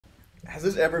Has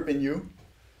this ever been you?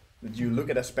 That you look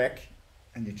at a spec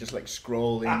and you're just like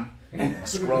scrolling,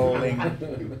 scrolling,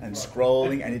 and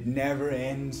scrolling, and it never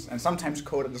ends. And sometimes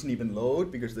code doesn't even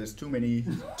load because there's too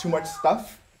much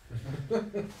stuff.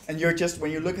 And you're just,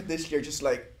 when you look at this, you're just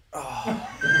like, oh, oh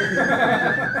my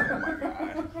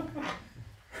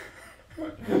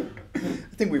god.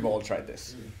 I think we've all tried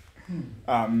this.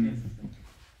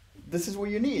 This is what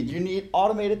you need. You need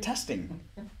automated testing.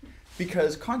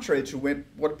 Because contrary to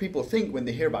what people think when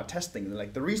they hear about testing,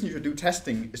 like the reason you should do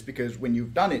testing is because when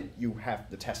you've done it, you have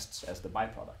the tests as the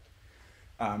byproduct.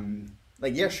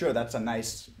 Like, yeah, sure, that's a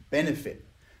nice benefit.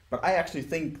 But I actually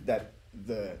think that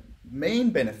the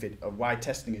main benefit of why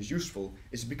testing is useful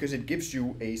is because it gives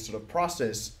you a sort of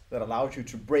process that allows you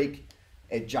to break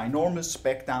a ginormous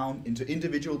spec down into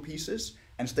individual pieces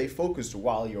and stay focused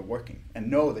while you're working and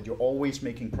know that you're always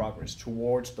making progress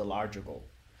towards the larger goal.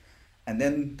 And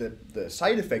then the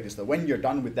side effect is that when you're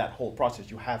done with that whole process,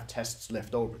 you have tests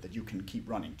left over that you can keep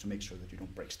running to make sure that you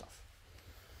don't break stuff.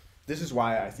 This is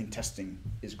why I think testing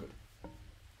is good.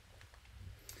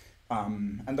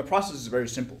 And the process is very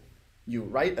simple. You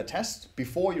write a test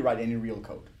before you write any real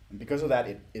code. And because of that,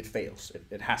 it fails.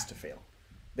 It has to fail.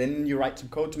 Then you write some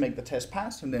code to make the test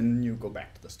pass, and then you go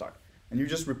back to the start. And you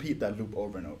just repeat that loop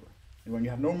over and over. And when you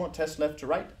have no more tests left to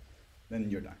write, then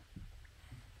you're done.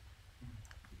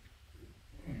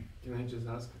 Can I just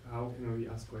ask, how can we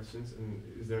ask questions? And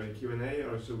is there a Q&A,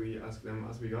 or should we ask them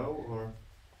as we go? Or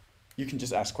you can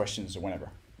just ask questions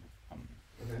whenever.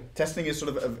 Okay. Testing is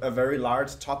sort of a very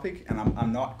large topic, and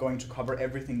I'm not going to cover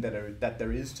everything that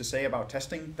there is to say about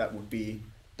testing. That would be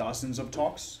dozens of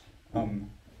talks. Looking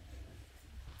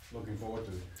forward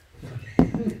to it.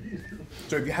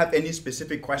 So if you have any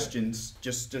specific questions,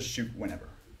 just shoot whenever.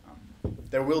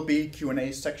 There will be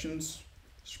Q&A sections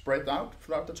spread out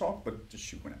throughout the talk, but just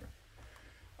shoot whenever.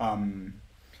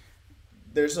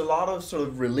 There's a lot of sort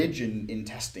of religion in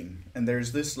testing, and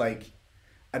there's this like,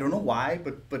 I don't know why,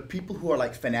 but people who are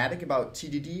like fanatic about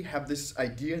TDD have this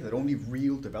idea that only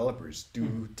real developers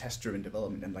do test-driven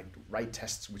development and like write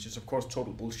tests, which is of course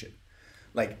total bullshit.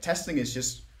 Like testing is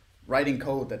just writing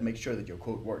code that makes sure that your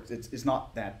code works. It's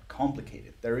not that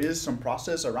complicated. There is some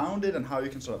process around it and how you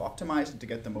can sort of optimize it to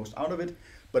get the most out of it,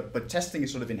 but testing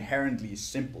is sort of inherently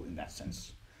simple in that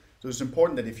sense. So it's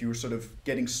important that if you're sort of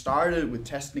getting started with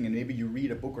testing and maybe you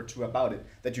read a book or two about it,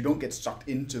 that you don't get sucked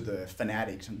into the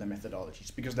fanatics and the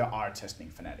methodologies, because there are testing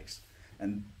fanatics.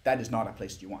 And that is not a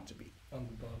place you want to be.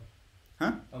 Uncle Bob.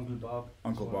 Huh? Uncle Bob.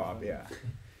 Uncle Bob, yeah.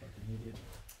 Fucking idiot.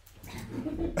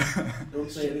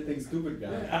 Don't say anything stupid,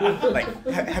 guy. Like,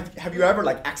 have you ever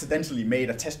like accidentally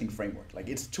made a testing framework? Like,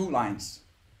 it's 2 lines.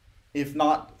 If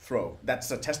not, throw.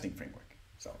 That's a testing framework.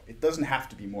 So it doesn't have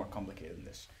to be more complicated than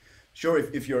this. Sure,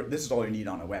 if you're, this is all you need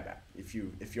on a web app. If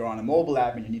you're on a mobile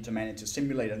app and you need to manage a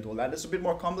simulator and do all that, it's a bit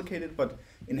more complicated, but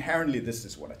inherently this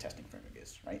is what a testing framework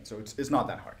is, right? So it's not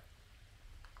that hard.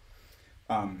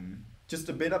 Just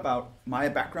a bit about my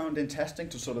background in testing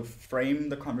to sort of frame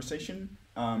the conversation.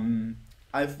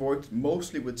 I've worked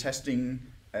mostly with testing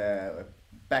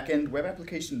backend web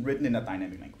application written in a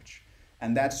dynamic language.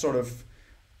 And that sort of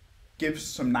gives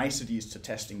some niceties to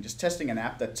testing. Just testing an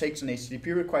app that takes an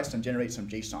HTTP request and generates some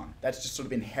JSON. That's just sort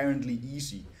of inherently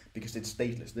easy because it's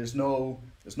stateless. There's no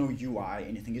UI,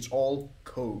 anything. It's all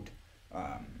code.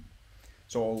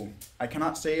 So I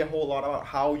cannot say a whole lot about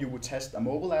how you would test a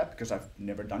mobile app because I've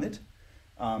never done it.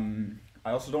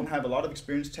 I also don't have a lot of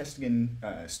experience testing in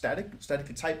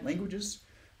statically typed languages.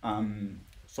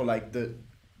 So like the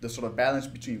sort of balance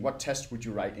between what tests would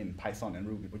you write in Python and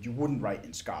Ruby, but you wouldn't write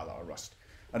in Scala or Rust.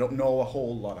 I don't know a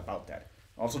whole lot about that.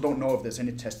 I also don't know if there's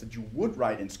any test that you would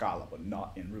write in Scala but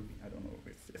not in Ruby. I don't know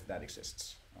if that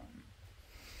exists.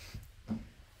 All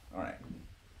right.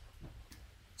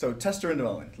 So test-driven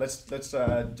development. Let's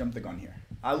jump the gun here.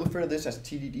 I'll refer to this as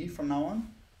TDD from now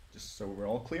on, just so we're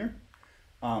all clear.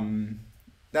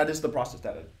 That is the process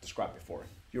that I described before.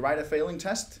 You write a failing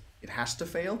test. It has to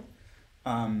fail.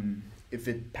 If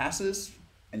it passes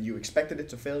and you expected it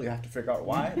to fail, you have to figure out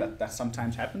why. That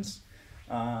sometimes happens.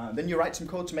 Then you write some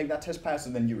code to make that test pass,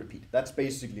 and then you repeat. That's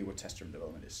basically what test-driven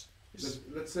development is.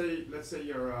 Let's say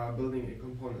you're building a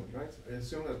component, right? I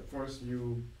assume that first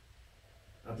you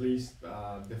at least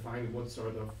define what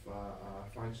sort of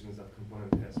functions that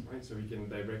component has, right? So you can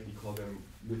directly call them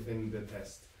within the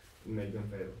test and make them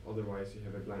fail. Otherwise, you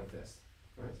have a blank test,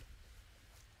 right?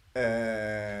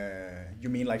 You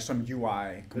mean like some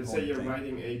UI component? Let's say you're thing?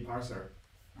 writing a parser.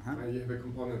 And you have a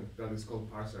component that is called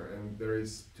parser, and there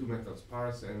is 2 methods,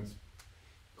 parse and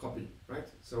copy, right?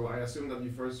 So I assume that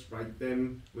you first write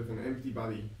them with an empty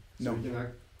body. So No. you can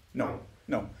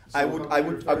No, So I how would do I you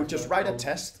would refer I would to just that write a code?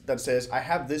 test that says I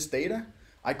have this data.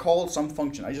 I call some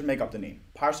function. I just make up the name.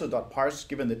 Parser.parse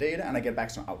given the data, and I get back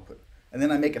some output. And then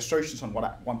I make assertions on what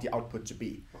I want the output to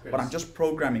be. Okay, But I'm just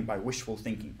programming by wishful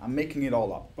thinking. I'm making it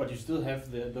all up. But you still have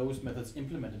those methods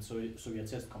implemented, so your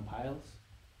test compiles?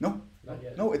 No. Not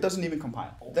yet. No, it doesn't even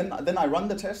compile. Then I run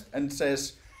the test and it says,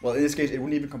 well, in this case, it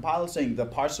wouldn't even compile, saying the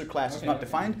parser class is Okay, not okay.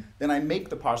 defined. Then I make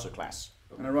the parser class.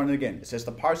 And I run it again. It says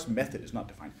the parse method is not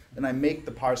defined. Then I make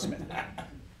the parse method.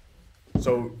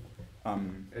 So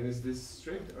And is this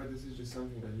strict, or this is just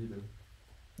something that you do?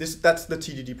 that's the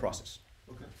TDD process.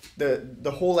 Okay.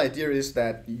 The whole idea is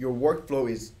that your workflow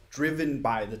is driven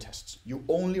by the tests. You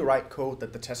only write code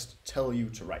that the tests tell you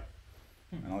to write.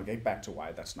 And I'll get back to why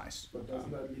that's nice. But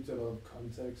doesn't that lead to a lot of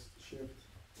context shift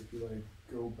if you like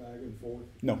go back and forth?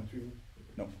 No. Between,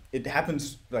 No, it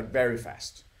happens like very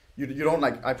fast. You don't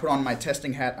like, I put on my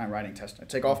testing hat, I'm writing test. I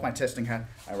take off my testing hat,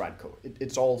 I write code.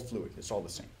 It's all fluid, it's all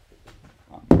the same.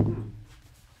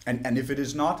 And if it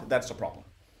is not, that's a problem.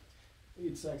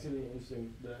 It's actually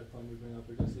interesting the point you bring up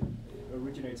because it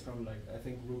originates from like I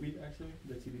think Ruby actually,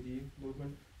 the TDD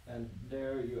movement, and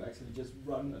there you actually just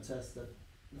run a test that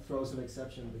throws an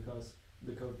exception because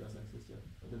the code doesn't exist yet,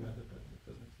 or the method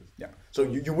doesn't exist. Yeah. So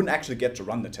you wouldn't actually get to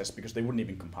run the test because they wouldn't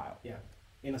even compile Yeah,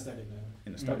 in a static language.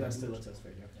 in a But static. that's still a test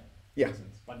failure. Yeah. Makes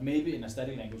sense. But maybe in a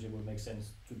static language it would make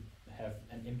sense to have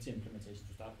an empty implementation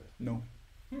to start with. No.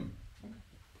 Hmm.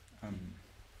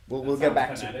 We'll That get back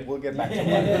sounds to fanatic. we'll get back to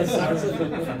Yeah,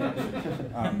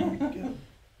 why.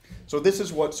 So this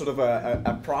is what sort of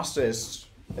a process,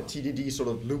 a TDD sort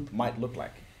of loop might look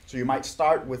like. So you might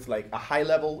start with like a high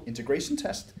level integration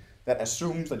test that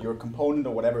assumes that your component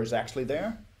or whatever is actually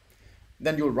there.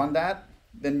 Then you'll run that.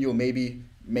 Then you'll maybe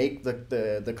make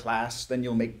the class. Then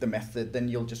you'll make the method. Then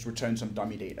you'll just return some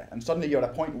dummy data. And suddenly you're at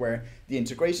a point where the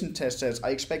integration test says, I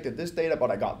expected this data, but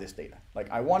I got this data. Like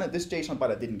I wanted this JSON, but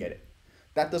I didn't get it.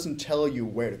 That doesn't tell you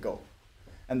where to go.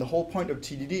 And the whole point of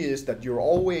TDD is that you're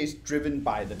always driven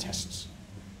by the tests.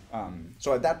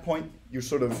 So at that point, you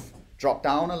sort of drop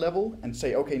down a level and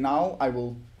say, okay, now I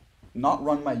will not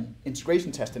run my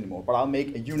integration test anymore, but I'll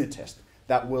make a unit test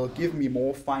that will give me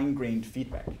more fine-grained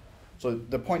feedback. So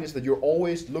the point is that you're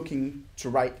always looking to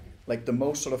write like the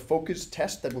most sort of focused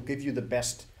test that will give you the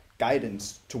best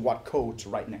guidance to what code to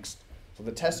write next. So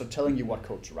the tests are telling you what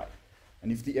code to write.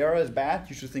 And if the error is bad,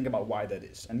 you should think about why that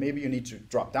is. And maybe you need to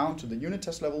drop down to the unit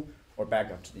test level or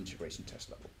back up to the integration test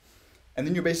level. And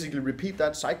then you basically repeat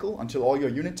that cycle until all your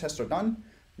unit tests are done.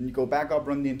 Then you go back up,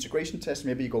 run the integration test.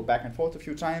 Maybe you go back and forth a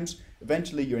few times.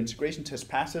 Eventually your integration test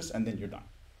passes and then you're done.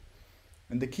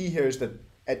 And the key here is that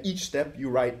at each step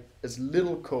you write as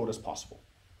little code as possible.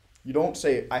 You don't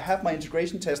say, I have my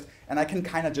integration test and I can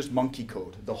kind of just monkey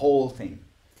code the whole thing.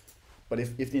 But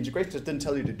if the integration test didn't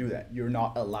tell you to do that, you're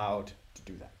not allowed to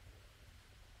do that.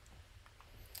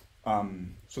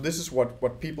 So this is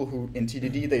what people who in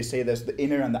TDD, they say there's the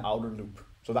inner and the outer loop.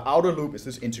 So the outer loop is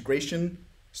this integration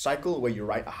cycle where you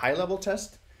write a high level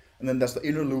test. And then there's the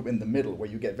inner loop in the middle where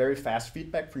you get very fast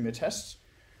feedback from your tests.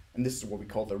 And this is what we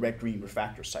call the red-green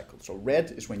refactor cycle. So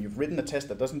red is when you've written a test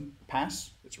that doesn't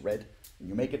pass, it's red. When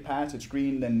you make it pass, it's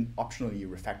green, then optionally you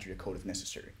refactor your code if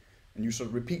necessary. And you sort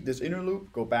of repeat this inner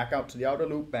loop, go back out to the outer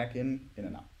loop, back in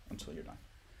and out until you're done.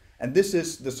 And this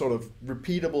is the sort of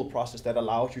repeatable process that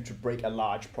allows you to break a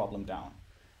large problem down.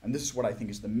 And this is what I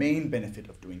think is the main benefit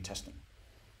of doing testing.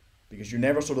 Because you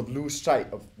never sort of lose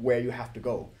sight of where you have to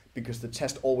go, because the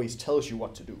test always tells you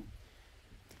what to do.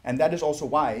 And that is also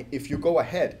why if you go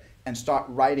ahead and start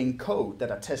writing code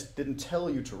that a test didn't tell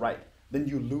you to write, then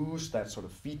you lose that sort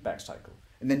of feedback cycle.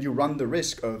 And then you run the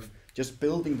risk of just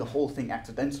building the whole thing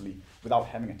accidentally without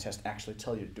having a test actually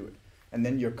tell you to do it. And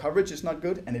then your coverage is not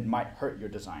good and it might hurt your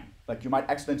design. Like you might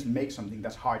accidentally make something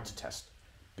that's hard to test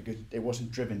because it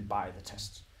wasn't driven by the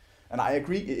tests. And I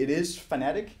agree, it is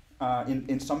fanatic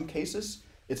in some cases.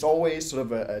 It's always sort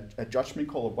of a judgment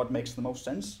call of what makes the most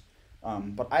sense.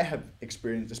 But I have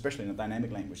experienced, especially in a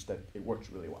dynamic language, that it works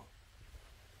really well.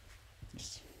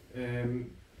 Yes.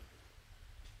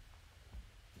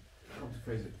 How to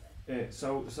phrase it?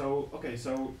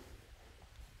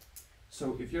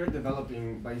 So if you're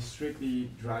developing by strictly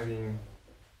driving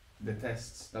the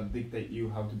tests that dictate you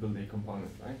how to build a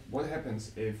component, right? What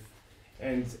happens if,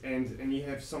 and you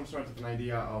have some sort of an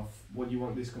idea of what you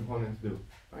want this component to do,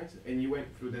 right? And you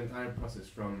went through the entire process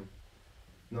from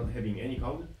not having any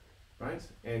code, right?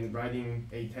 And writing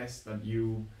a test that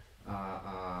you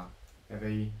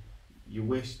you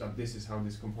wish that this is how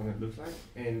this component looks like,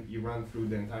 and you run through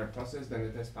the entire process, then the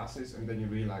test passes, and then you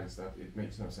realize that it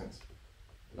makes no sense.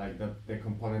 like that the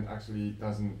component actually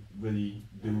doesn't really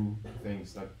do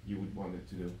things that you would want it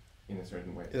to do in a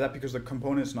certain way. Is that because the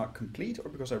component is not complete, or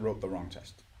because I wrote the wrong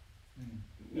test?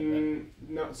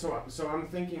 No, so I'm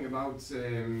thinking about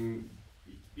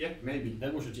yeah, maybe.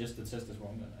 That would suggest the test is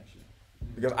wrong then, actually.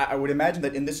 Because I would imagine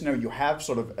that in this scenario you have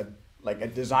sort of a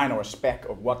design or a spec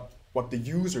of what the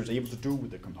user is able to do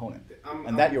with the component,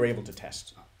 and that you're able to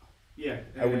test. Yeah.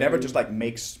 I would never just like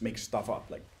make stuff up.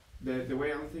 Like The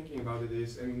way I'm thinking about it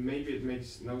is, and maybe it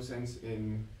makes no sense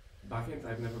in backend.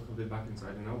 I've never coded backend, so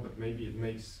I don't know. But maybe it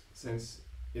makes sense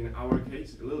in our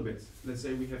case a little bit. Let's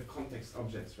say we have context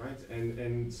objects, right,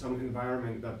 and some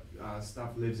environment that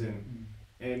stuff lives in,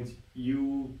 and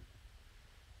you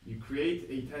create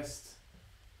a test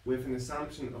with an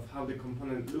assumption of how the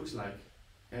component looks like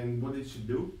and what it should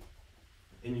do,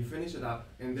 and you finish it up,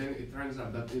 and then it turns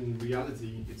out that in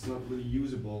reality it's not really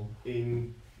usable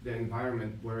in the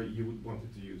environment where you would want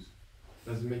it to use.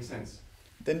 Does it make sense?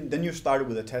 then you started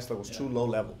with a test that was too low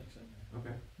level.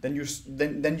 Okay.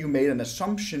 Then you made an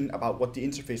assumption about what the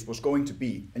interface was going to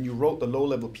be, and you wrote the low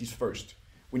level piece first,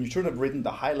 when you should have written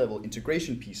the high level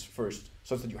integration piece first,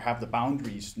 so that you have the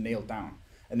boundaries nailed down.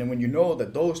 And then when you know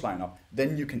that those line up,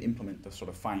 then you can implement the sort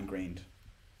of fine-grained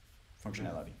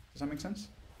functionality. Does that make sense?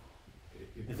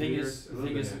 The thing is,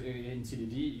 in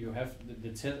TDD you have the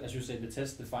test, as you say, the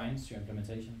test defines your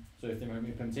implementation. So if the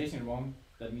implementation is wrong,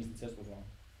 that means the test was wrong.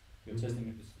 Your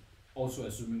testing is also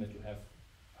assuming that you have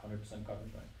 100%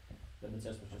 coverage, right? Then the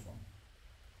test was just wrong.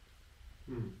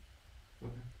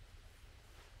 Okay.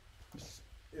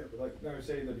 Yeah, but like now you're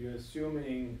saying that you're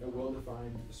assuming a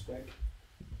well-defined spec.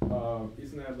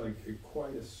 Isn't that like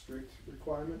quite a strict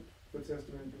requirement for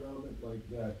test-driven development? Like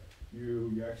that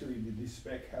you actually the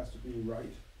spec has to be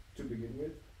right to begin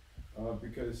with,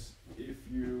 because if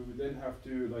you then have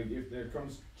to like if there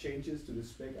comes changes to the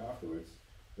spec afterwards,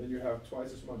 then you have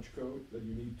twice as much code that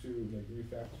you need to like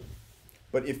refactor.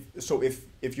 But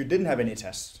if you didn't have any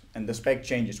tests and the spec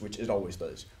changes, which it always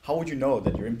does, how would you know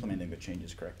that you're implementing the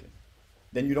changes correctly?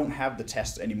 Then you don't have the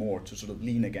tests anymore to sort of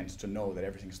lean against to know that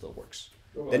everything still works.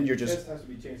 Well, Then you're the just test has to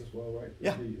be changed as well, right?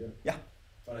 Yeah.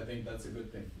 But I think that's a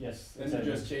good thing. Yes. Then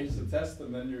you just change the test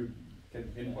and then you can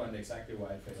pinpoint exactly why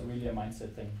it It's failed. really a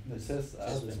mindset thing. The test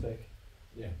are the spec.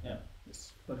 Yeah. Yeah.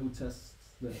 Yes. But who tests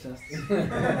the test?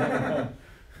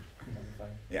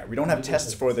 Yeah, we don't have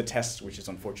tests for the tests, which is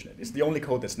unfortunate. It's the only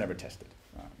code that's never tested.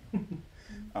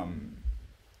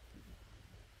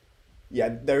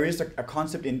 Yeah, there is a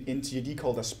concept in TDD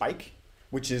called a spike,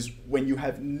 which is when you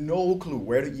have no clue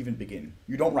where to even begin.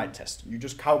 You don't write tests. You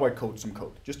just cowboy code some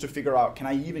code just to figure out, can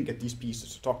I even get these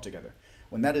pieces to talk together?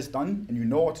 When that is done and you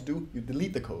know what to do, you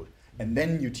delete the code and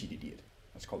then you TDD it.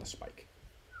 That's called a spike.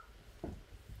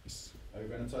 Yes. Are you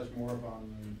going to touch more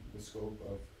upon the scope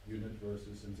of unit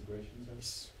versus integration?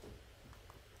 Yes.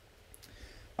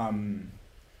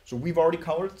 So we've already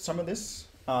covered some of this.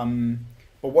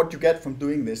 But what you get from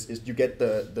doing this is you get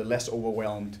the less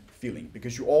overwhelmed feeling,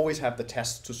 because you always have the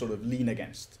tests to sort of lean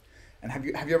against. And have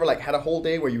you ever like had a whole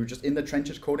day where you were just in the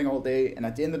trenches coding all day, and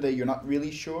at the end of the day you're not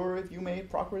really sure if you made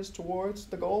progress towards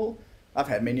the goal? I've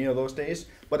had many of those days,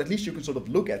 but at least you can sort of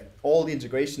look at all the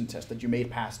integration tests that you made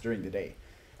pass during the day.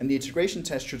 And the integration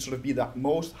test should sort of be the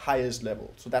most highest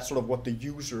level. So that's sort of what the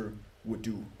user would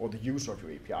do, or the user of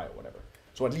your API or whatever.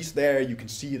 So at least there you can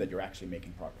see that you're actually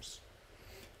making progress.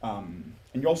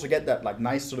 And you also get that like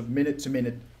nice sort of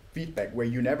minute-to-minute feedback where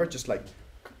you never just like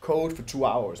code for 2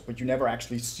 hours, but you never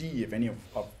actually see if any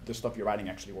of the stuff you're writing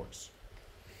actually works.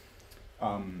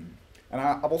 And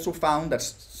I've also found that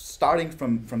starting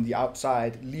from the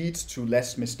outside leads to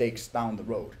less mistakes down the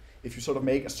road. If you sort of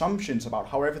make assumptions about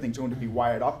how everything's going to be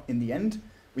wired up in the end,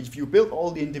 if you build all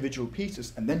the individual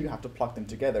pieces and then you have to plug them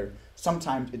together,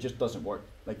 sometimes it just doesn't work.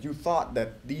 Like you thought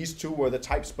that these two were the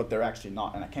types, but they're actually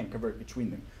not, and I can't convert between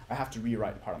them. I have to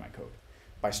rewrite part of my code.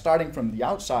 By starting from the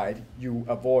outside, you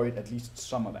avoid at least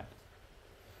some of that.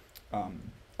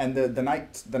 And the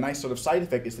nice sort of side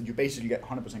effect is that you basically get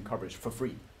 100% coverage for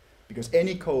free, because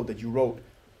any code that you wrote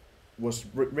was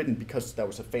written because there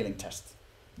was a failing test.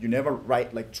 You never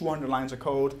write like 200 lines of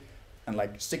code and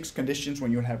like 6 conditions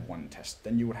when you have 1 test.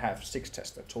 Then you would have 6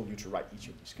 tests that told you to write each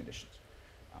of these conditions.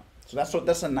 So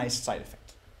that's a nice side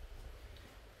effect.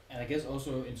 And I guess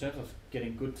also in terms of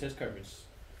getting good test coverage,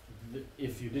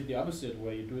 if you did the opposite,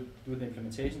 where you do the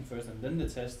implementation first and then the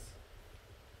test,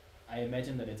 I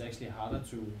imagine that it's actually harder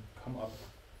to come up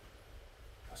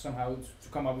somehow to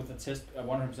come up with a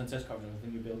 100% test coverage of the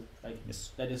thing you build. Like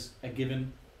Yes. that is a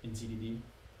given in TDD.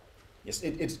 Yes,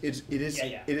 it is.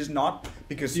 Yeah. It is not,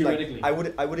 because Theoretically.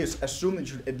 like, I would assume that you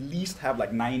should at least have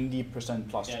like 90%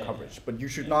 plus Yeah, coverage, yeah. but you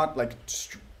should Yeah. not like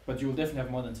But you will definitely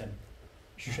have more than 10.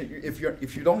 If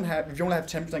you only have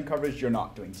 10% coverage, you're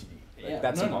not doing TD. Like,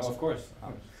 that's no, impossible. of course.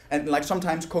 And like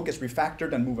sometimes code gets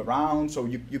refactored and move around, so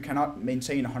you cannot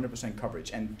maintain 100%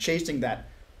 coverage. And chasing that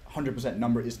 100%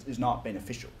 number is not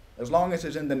beneficial. As long as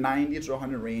it's in the 90 to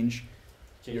 100 range,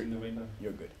 Chasing the rainbow.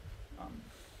 you're good.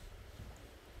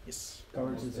 Yes.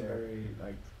 Coverage is a very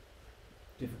like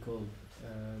difficult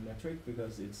metric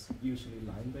because it's usually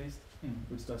line based,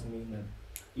 which doesn't mean that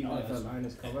even No, if a it's- line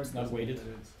is covered, it's not doesn't mean weighted.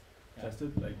 that it's Yeah.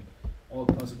 tested. Like all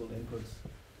possible inputs,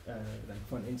 like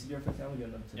for an integer, for example, you're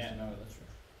not testing. Yeah, no, that's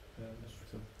true. That's true.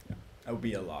 So, That would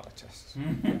be a lot of tests.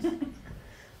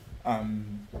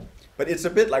 But it's a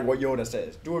bit like what Yoda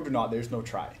says, do or do not, there's no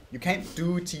try. You can't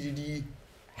do TDD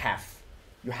half.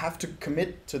 You have to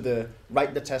commit to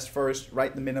write the test first,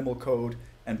 write the minimal code,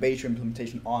 and base your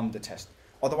implementation on the test.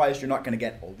 Otherwise, you're not going to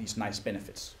get all these nice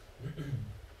benefits.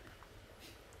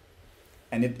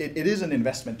 And it is an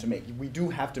investment to make. We do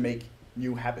have to make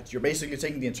new habits. You're basically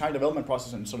taking the entire development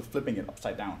process and sort of flipping it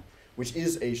upside down, which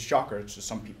is a shocker to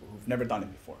some people who've never done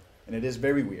it before. And it is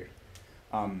very weird.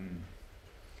 And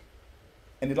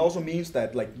it also means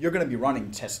that like you're going to be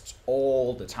running tests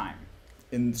all the time.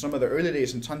 In some of the early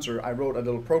days in Tonsor, I wrote a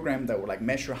little program that would like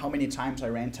measure how many times I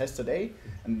ran tests a day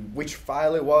and which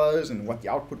file it was and what the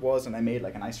output was. And I made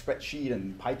like a nice spreadsheet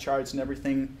and pie charts and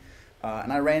everything.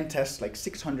 And I ran tests like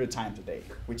 600 times a day,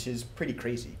 which is pretty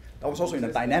crazy. That was also in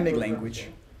a dynamic language.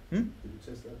 Did you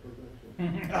test that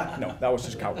program? No, that was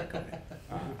just cowboy code.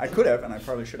 I could have, and I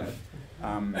probably should have.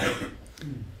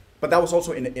 But that was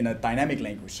also in a dynamic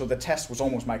language, so the test was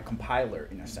almost my compiler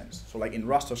in a sense. So like in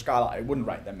Rust or Scala, I wouldn't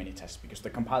write that many tests because the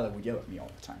compiler would yell at me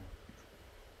all the time.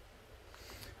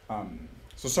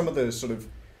 So some of the sort of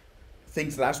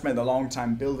things that I've spent a long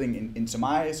time building into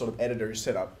my sort of editor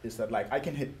setup is that like I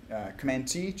can hit Command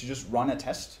T to just run a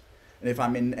test. And if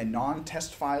I'm in a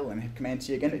non-test file and hit Command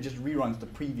T again, it just reruns the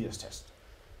previous test.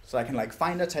 So I can like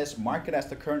find a test, mark it as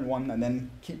the current one, and then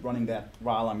keep running that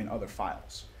while I'm in other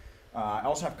files. I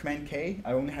also have Command K.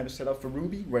 I only have it set up for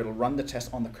Ruby, where it'll run the test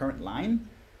on the current line,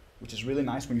 which is really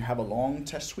nice when you have a long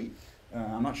test suite.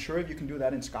 I'm not sure if you can do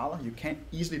that in Scala. You can't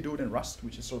easily do it in Rust,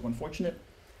 which is sort of unfortunate.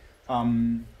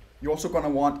 You're also going to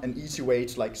want an easy way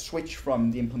to like switch from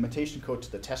the implementation code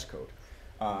to the test code.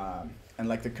 And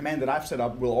like the command that I've set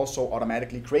up will also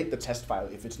automatically create the test file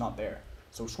if it's not there.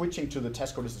 So switching to the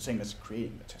test code is the same as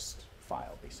creating the test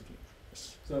file, basically.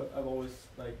 Yes. So I've always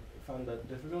like found that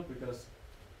difficult because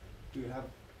you have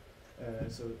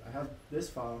so I have this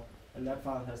file and that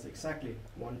file has exactly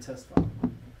one test file.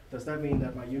 Does that mean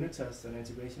that my unit test and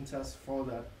integration test for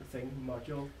that thing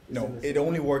module is No, in the it same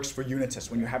only file? works for unit tests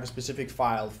when you have a specific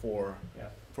file for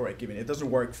a given. It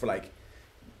doesn't work for like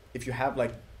if you have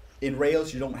like in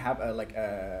Rails you don't have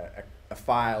a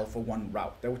file for one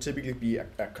route. There would typically be a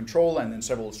controller and then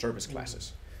several service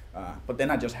classes. But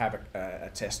then I just have a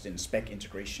test in spec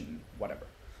integration whatever,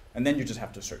 and then you just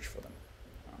have to search for them.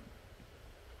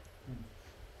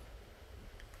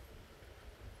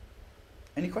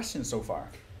 Any questions so far?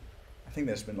 I think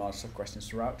there's been lots of questions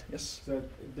throughout. Yes? So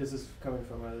this is coming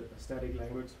from a static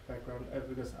language background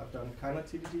because I've done kind of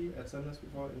TDD at Senders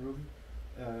before in Ruby,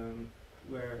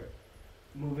 where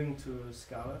moving to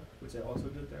Scala, which I also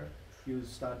did there, you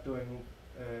start doing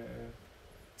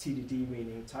TDD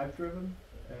meaning type driven,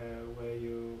 where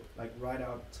you like write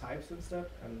out types and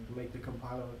stuff and make the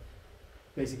compiler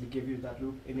basically give you that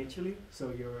loop initially.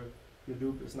 So your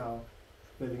loop is now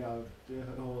building out the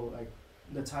whole like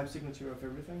the type signature of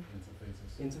everything.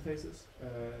 Interfaces.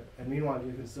 And meanwhile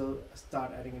you can still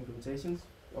start adding implementations,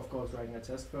 of course writing a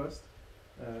test first,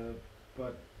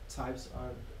 but types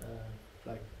aren't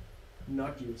like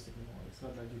not used anymore. It's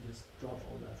not like you just drop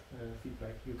all that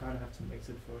feedback. You kind of have to mix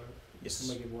it to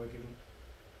make it work.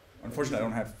 Unfortunately, I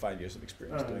don't have 5 years of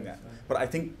experience doing that. Fine. But I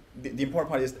think the important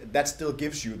part is that still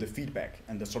gives you the feedback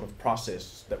and the sort of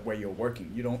process that where you're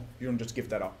working. You don't just give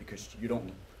that up because you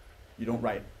don't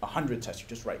write 100 tests. You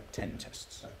just write 10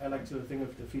 tests. I like to think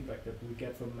of the feedback that we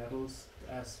get from metals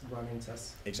as running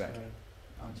tests. Exactly.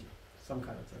 Some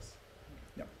kind of test.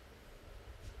 Yep.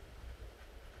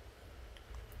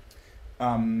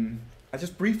 I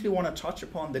just briefly want to touch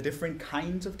upon the different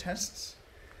kinds of tests.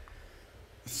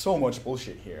 So much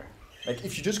bullshit here. Like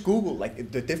if you just Google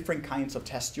like the different kinds of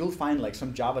tests, you'll find like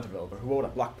some Java developer who wrote a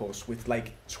blog post with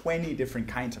like 20 different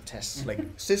kinds of tests, like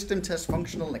system test,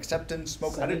 functional, acceptance,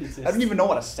 smoke. I don't even know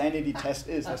what a sanity test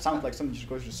is. That sounds like something you should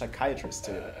go to a psychiatrist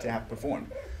to have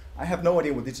performed. I have no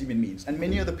idea what this even means. And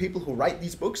many of the people who write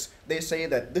these books, they say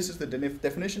that this is the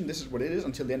definition, this is what it is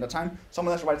until the end of time.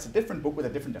 Someone else writes a different book with a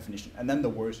different definition, and then the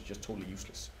words are just totally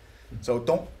useless. So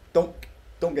don't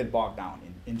don't get bogged down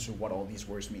into what all these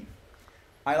words mean.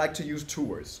 I like to use two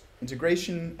words,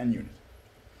 integration and unit.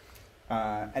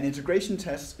 An integration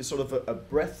test is sort of a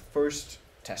breadth first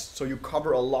test. So you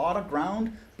cover a lot of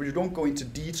ground, but you don't go into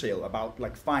detail about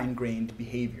like fine-grained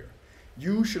behavior.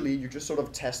 Usually you just sort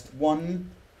of test one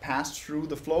pass through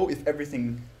the flow if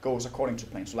everything goes according to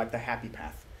plan, so like the happy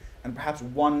path. And perhaps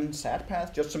one sad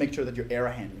path just to make sure that your error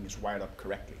handling is wired up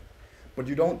correctly. But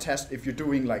you don't test if you're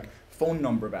doing like phone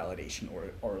number validation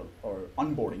or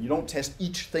onboarding. You don't test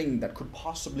each thing that could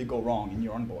possibly go wrong in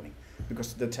your onboarding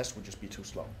because the test would just be too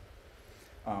slow.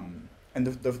 And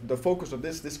the focus of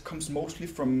this comes mostly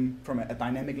from a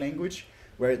dynamic language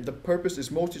where the purpose is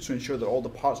mostly to ensure that all the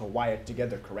parts are wired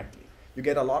together correctly. You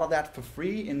get a lot of that for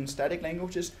free in static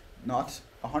languages, not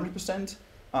 100%.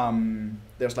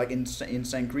 There's like in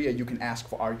Sangria, you can ask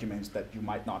for arguments that you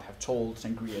might not have told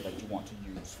Sangria that you want to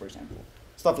use, for example.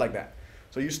 Stuff like that.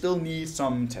 So you still need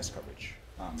some test coverage.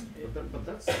 But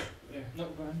that's No,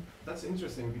 go ahead. that's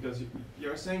interesting because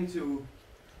you're saying to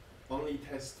only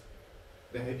test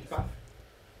the happy path,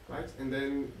 right? And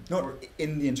then No,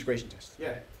 in the integration test.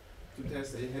 yeah, to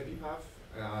test a happy path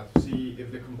to see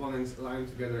if the components align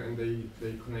together and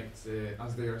they connect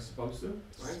as they are supposed to,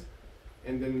 right?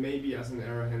 And then maybe as an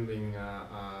error handling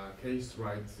case,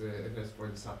 right, a test for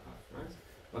the subpath, right?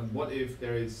 But what if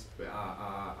there is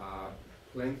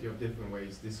plenty of different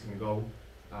ways this can go?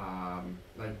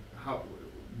 Like how?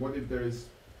 What if there is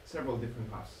several different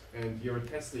paths and you're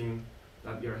testing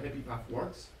that your happy path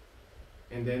works,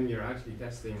 and then you're actually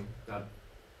testing that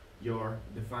your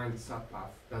defined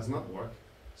subpath does not work?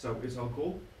 So it's all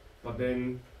cool, but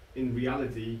then in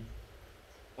reality,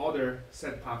 other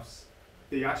set paths,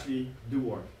 they actually do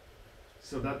work.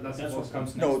 So that's That's also what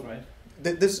comes next, No. right?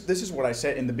 This is what I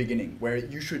said in the beginning, where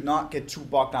you should not get too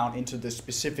bogged down into the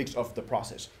specifics of the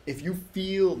process. If you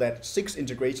feel that 6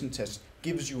 integration tests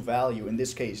gives you value in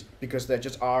this case, because there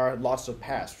just are lots of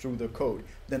paths through the code,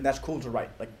 then that's cool to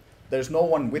write. Like, there's no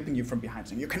one whipping you from behind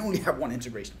saying you can only have 1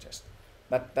 integration test.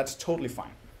 That's totally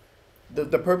fine.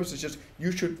 The purpose is just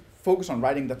you should focus on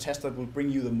writing the test that will bring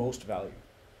you the most value.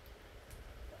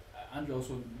 Aren't you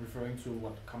also referring to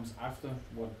what comes after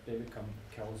what David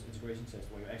calls integration test,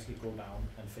 where you actually go down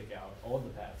and figure out all the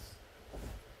paths?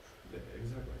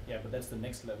 exactly. Yeah, but that's the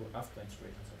next level after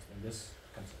integration test in this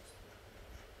concept.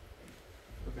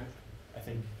 Okay. I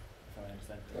think, if I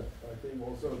understand. But I think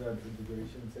also that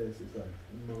integration test is like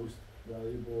most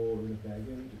valuable in the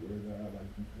backend where there are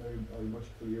like very much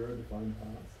clearer defined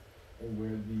paths and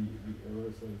where the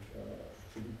errors like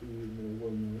typically more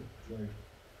well known. Like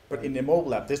But in the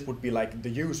mobile app, this would be like the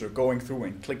user going through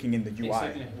and clicking in the UI.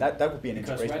 Exactly. That would be an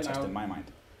Because integration right test now- in my mind.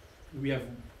 We have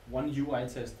one UI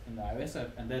test in the iOS app,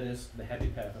 and that is the happy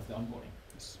path of the onboarding.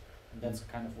 Yes. And that's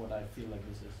kind of what I feel like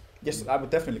this is. Yes, I would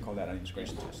definitely call that an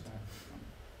integration test.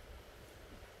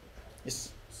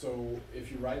 Yes. So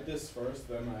if you write this first,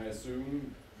 then I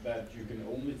assume that you can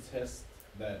only test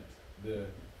that the,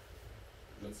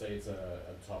 let's say it's a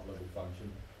top level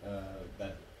function,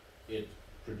 that it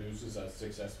produces a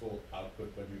successful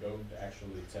output, but you don't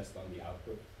actually test on the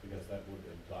output, because that would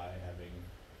imply having,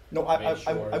 No, Make I would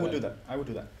sure do that. I would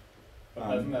do that. but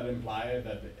doesn't that imply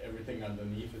that everything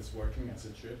underneath is working as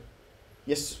it should?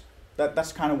 Yes,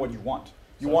 that's kind of what you want.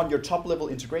 You So- want your top level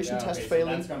integration Yeah, test okay,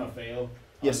 failing, So that's gonna fail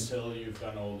Yes. until you've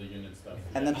done all the unit stuff.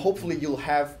 and then hopefully you'll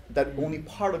have that only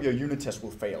part of your unit test will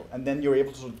fail, and then you're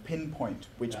able to sort of pinpoint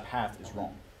which Yeah. path is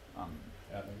wrong. Yeah,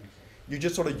 that makes sense. You're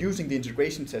just sort of using the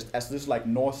integration test as this like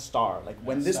North Star. Like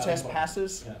when Yeah, this starting test point.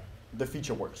 passes, Yeah. the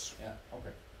feature works. Yeah.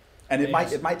 Okay. And Yeah,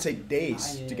 yes. it might take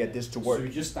days to get this to work. So you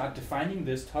just start defining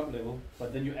this top level,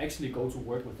 but then you actually go to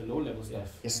work with the low level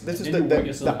stuff. Yes, And this is then the, you work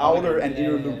yourself the out outer again. and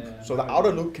inner Yeah, loop. yeah, yeah. So the Okay.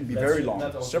 outer loop can be That's very it. long,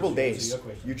 That also several answers days. your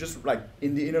question. You just like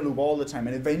in the inner loop all the time,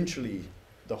 and eventually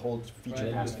the whole feature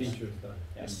Right, passes. yeah. feature is done.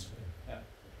 Yes.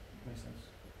 Makes sense.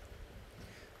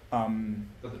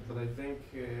 But I think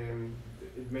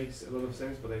it makes a lot of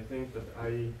sense. But I think that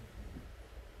I'm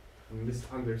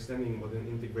misunderstanding what an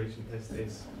integration test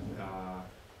is.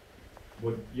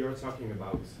 What you're talking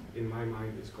about, in my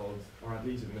mind, is called, or at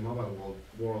least in the mobile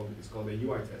world, is called a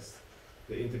UI test.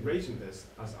 The integration test,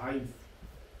 as I've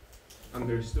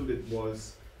understood it,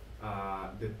 was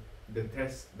the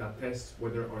test that tests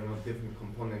whether or not different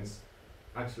components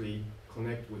actually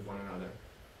connect with one another.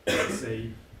 Let's say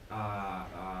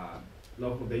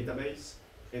local database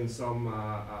and some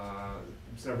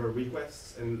server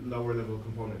requests and lower level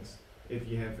components. If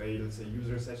you have a, let's say,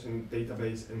 user session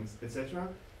database and etc.,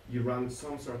 you run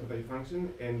some sort of a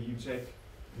function and you check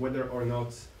whether or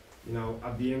not,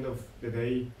 at the end of the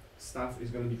day, stuff is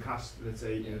going to be cached, let's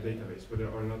say, in a database, whether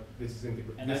or not this is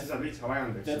integrated. And This is at least how I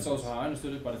understand. That's also how I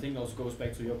understood it, but I think it also goes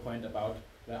back to your point about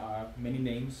there are many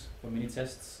names for many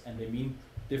tests, and they mean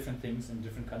different things in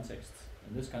different contexts.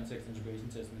 In this context, integration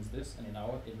test means this, and in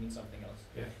our, it means something else.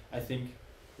 Yeah. I think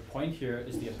the point here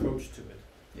is the approach to it.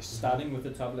 Yes. Starting with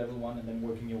the top level one and then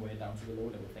working your way down to the low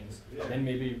level things. Yeah. Then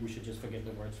maybe we should just forget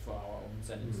the words for our own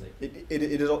sanity's sake. It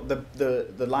is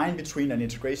the line between an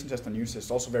integration test and unit test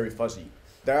is also very fuzzy.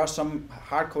 There are some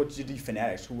hardcore GD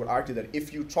fanatics who would argue that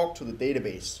if you talk to the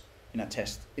database in a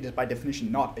test, it is by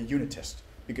definition not a unit test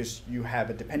because you have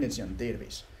a dependency on the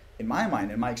database. In my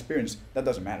mind, in my experience, that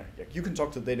doesn't matter. Like, you can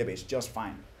talk to the database just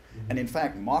fine. And in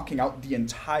fact, marking out the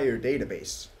entire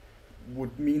database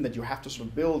would mean that you have to sort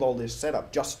of build all this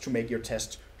setup just to make your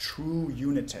test true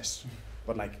unit tests.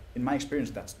 But like in my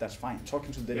experience, that's fine.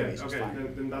 Talking to the database is fine.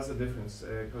 Then that's the difference.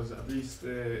 Because at least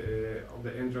on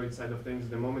the Android side of things,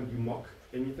 the moment you mock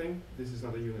anything, this is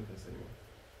not a unit test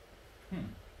anymore.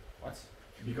 What?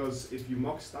 Because if you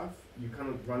mock stuff, you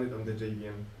cannot run it on the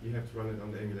JVM. You have to run it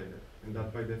on the emulator, and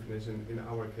that by definition, in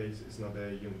our case, is not a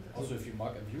unit test. Also, if you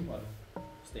mock a view model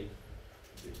state.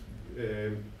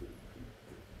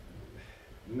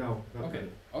 No, not Okay.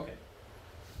 really. Okay.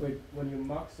 Wait, when you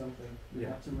mock something, you Yeah.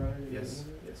 have to run it in Yes, the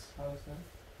emulator? yes. How is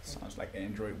that? Sounds like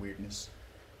Android weirdness.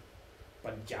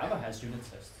 But Java has unit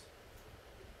tests.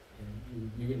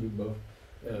 You can do both.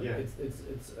 Yeah.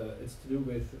 It's to do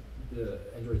with the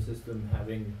Android system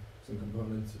having some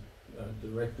components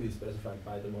directly specified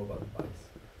by the mobile device.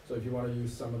 So if you want to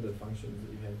use some of the functions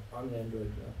that you have on the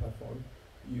Android platform,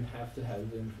 you have to have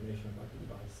the information about the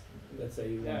device. Let's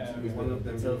say you want to use One of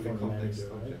them will be telephone context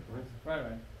manager, object, right?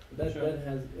 Right. That Sure. that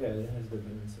has it has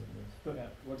dependency on this. But Yeah.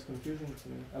 what's confusing to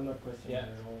me, I'm not questioning Yeah.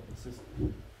 it at all, it's just,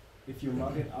 if you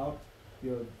mock it out,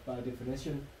 you're by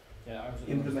definition Yeah, I also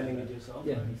implementing it understand yourself,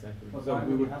 Yeah, right? exactly. But So why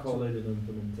we would would you have call to? it an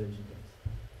implementation test.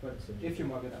 But if you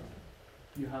mock it out,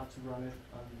 you have to run it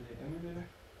on the emulator,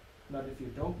 not if you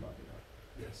don't mock it out.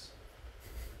 Yes.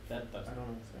 that. I That don't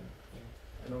understand.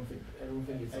 I don't think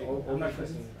it's all I'm not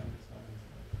cases, questioning it, I'm just not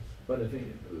understanding. but I think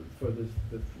for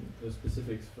the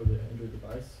specifics for the Android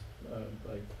device,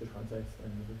 like the context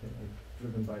and everything, like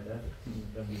driven by that,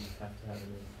 then we have to have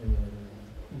an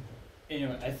emulator.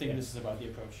 Anyway, I think Yeah. this is about the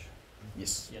approach.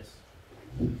 Yes. Yes.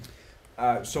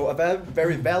 So a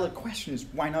very valid question is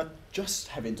why not just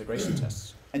have integration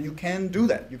tests? And you can do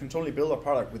that. You can totally build a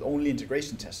product with only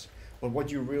integration tests. But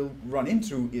what you will run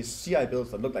into is CI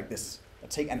builds that look like this, that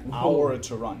take an hour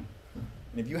to run.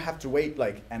 And if you have to wait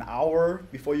like an hour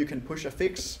before you can push a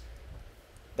fix,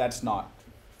 that's not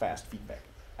fast feedback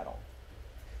at all.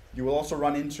 You will also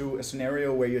run into a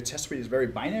scenario where your test suite is very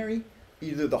binary.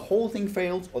 Either the whole thing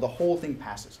fails or the whole thing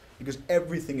passes, because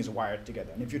everything is wired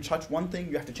together. And if you touch one thing,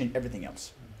 you have to change everything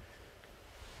else.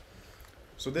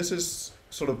 So this is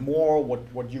sort of more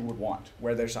what you would want,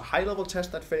 where there's a high-level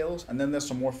test that fails, and then there's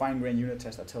some more fine-grained unit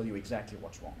tests that tell you exactly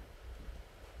what's wrong.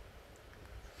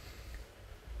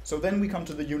 So then we come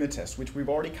to the unit tests, which we've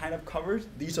already kind of covered.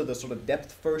 These are the sort of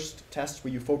depth-first tests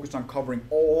where you focus on covering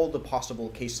all the possible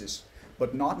cases,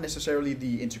 but not necessarily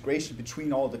the integration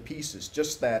between all the pieces,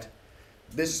 just that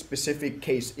this specific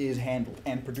case is handled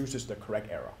and produces the correct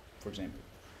error, for example.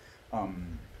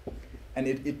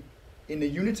 And in a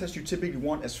unit test, you typically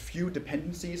want as few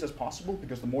dependencies as possible,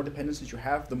 because the more dependencies you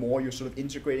have, the more you're sort of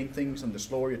integrating things and the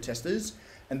slower your test is,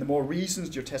 and the more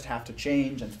reasons your test have to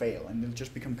change and fail, and it'll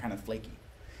just become kind of flaky.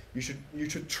 You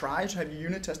should try to have your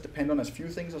unit test depend on as few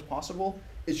things as possible.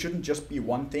 It shouldn't just be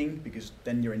one thing, because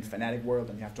then you're in fanatic world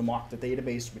and you have to mock the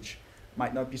database, which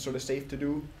might not be sort of safe to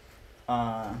do.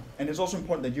 And it's also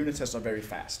important that unit tests are very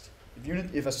fast.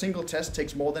 If a single test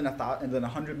takes more than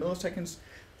 100 milliseconds,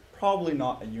 probably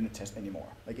not a unit test anymore.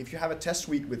 Like if you have a test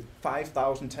suite with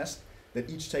 5,000 tests that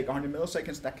each take 100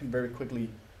 milliseconds, that can very quickly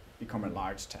become a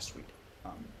large test suite.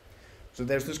 So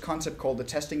there's this concept called the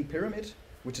testing pyramid,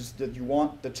 which is that you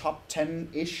want the top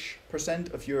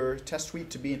 10-ish% of your test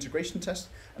suite to be integration tests,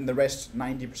 and the rest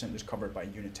 90% is covered by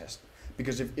unit test.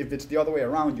 Because if it's the other way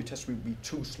around, your test suite will be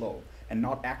too slow and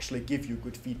not actually give you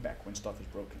good feedback when stuff is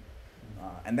broken.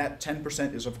 And that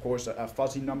 10% is of course a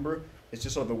fuzzy number. It's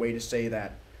just sort of a way to say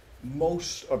that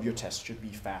most of your tests should be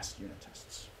fast unit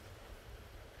tests.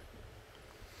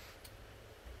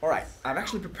 All right, I've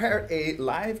actually prepared a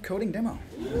live coding demo.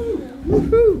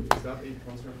 Woohoo! Is that a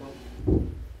transfer file?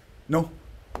 No,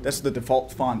 that's the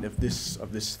default font of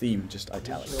this theme, just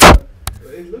italics.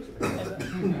 It looks like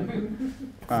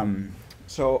that.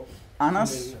 So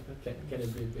Anas Can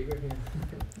it be bigger here?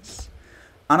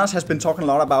 Anas has been talking a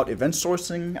lot about event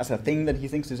sourcing as a thing that he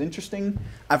thinks is interesting.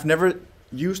 I've never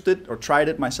used it or tried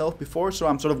it myself before, so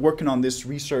I'm sort of working on this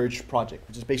research project,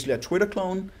 which is basically a Twitter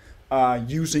clone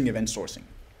using event sourcing.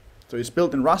 So it's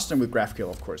built in Rust and with GraphQL,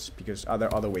 of course, because there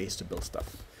are other ways to build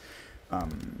stuff.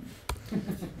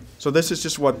 So this is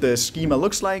just what the schema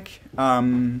looks like.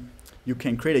 You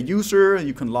can create a user,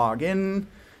 you can log in.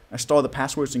 I store the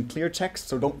passwords in clear text,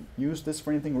 so don't use this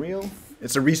for anything real.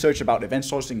 It's a research about event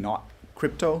sourcing, not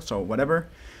crypto, so whatever.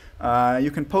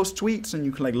 You can post tweets, and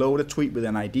you can like load a tweet with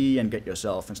an ID and get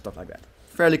yourself and stuff like that.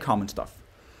 Fairly common stuff.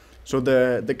 So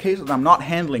the case that I'm not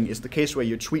handling is the case where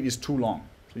your tweet is too long.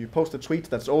 So you post a tweet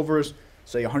that's over,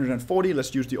 say 140,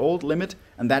 let's use the old limit,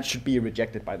 and that should be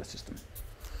rejected by the system.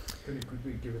 Could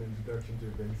we give an introduction to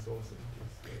event sourcing?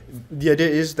 The idea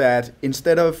is that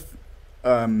instead of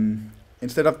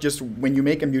just when you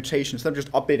make a mutation, instead of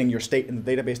just updating your state in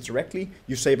the database directly,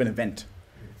 you save an event.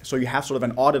 So you have sort of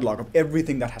an audit log of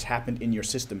everything that has happened in your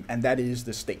system, and that is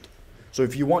the state. So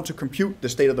if you want to compute the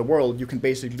state of the world, you can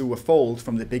basically do a fold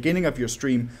from the beginning of your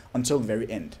stream until the very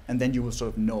end, and then you will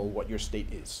sort of know what your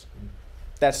state is.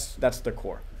 That's the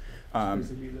core.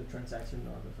 Basically the transaction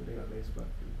log of the database, but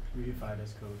redefined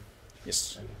as code.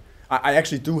 Yes. And I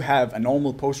actually do have a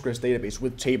normal Postgres database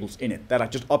with tables in it that I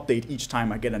just update each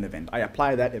time I get an event. I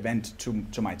apply that event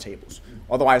to my tables.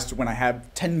 Otherwise, when I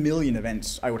have 10 million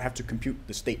events, I would have to compute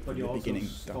the state but from you the also beginning.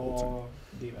 The whole time. store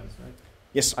the events, right?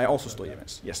 Yes, I also store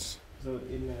events. Yes. So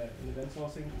in event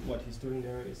sourcing, what he's doing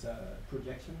there is a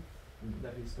projection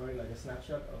that he's storing like a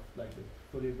snapshot of like the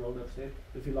fully rolled up state.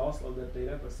 If he lost all that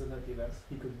data but still had the events,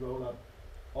 he could roll up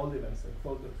all the events, like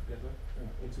fold them together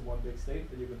into one big state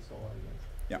that you can store all the events.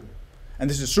 Yeah. And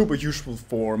this is super useful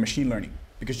for machine learning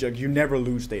because you never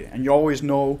lose data, and you always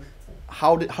know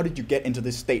how did you get into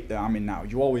this state that I'm in now.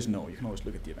 You always know. You can always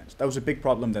look at the events. That was a big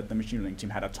problem that the machine learning team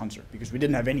had at Tonsor because we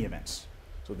didn't have any events,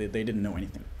 so they didn't know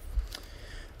anything.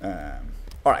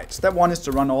 All right, step one is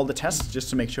to run all the tests just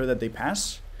to make sure that they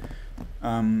pass.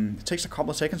 It takes a couple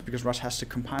of seconds because Rust has to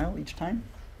compile each time.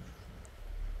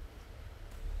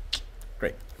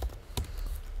 Great.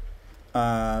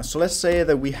 So let's say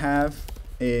that we have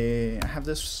I have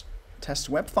this test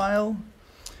web file.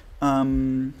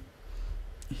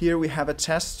 Here we have a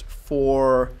test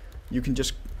for, you can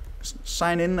just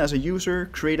sign in as a user,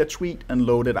 create a tweet, and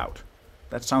load it out.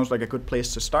 That sounds like a good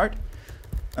place to start.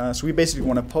 So we basically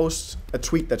want to post a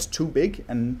tweet that's too big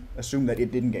and assume that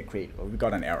it didn't get created, or we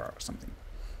got an error or something.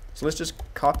 So let's just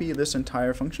copy this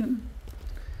entire function,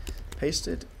 paste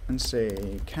it, and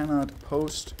say cannot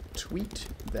post tweet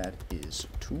that is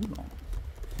too long.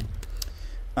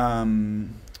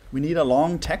 We need a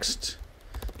long text.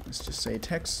 Let's just say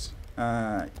text.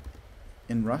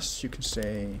 In Rust, you can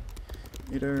say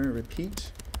iter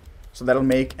repeat. So that'll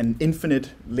make an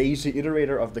infinite lazy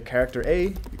iterator of the character A.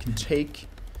 You can take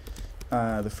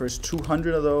the first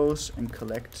 200 of those and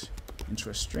collect into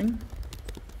a string.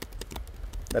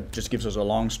 That just gives us a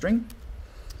long string.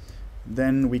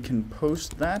 Then we can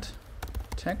post that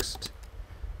text.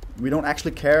 We don't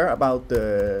actually care about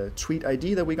the tweet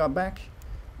ID that we got back,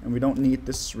 and we don't need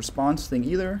this response thing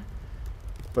either,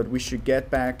 but we should get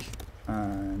back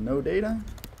no data.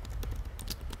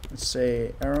 Let's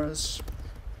say errors.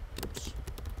 Oops.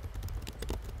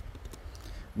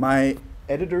 My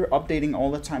editor updating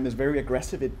all the time is very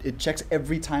aggressive. It checks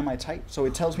every time I type, so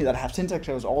it tells me that I have syntax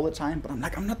errors all the time, but I'm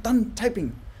like, I'm not done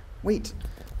typing. Wait.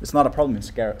 It's not a problem in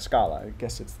Scala. I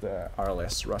guess it's the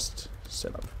RLS Rust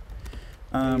setup.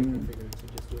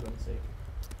 Just do it on save.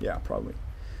 Yeah, probably.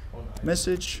 On iOS.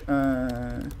 Message,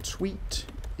 tweet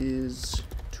is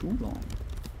too long.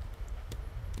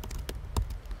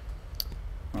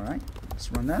 All right,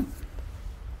 let's run that.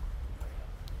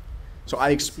 So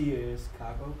C is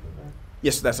cargo. Right?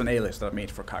 yes, that's an alias that I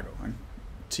made for cargo. And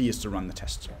T is to run the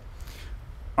test.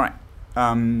 All right.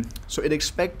 So it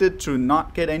expected to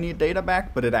not get any data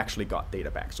back, but it actually got data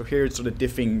back. So here it's sort of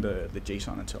diffing the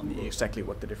JSON and telling me exactly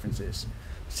what the difference is.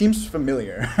 Seems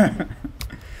familiar.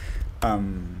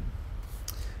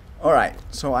 All right,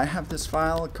 so I have this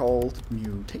file called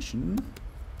mutation,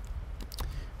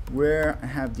 where I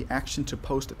have the action to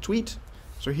post a tweet.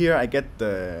 So here I get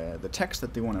the text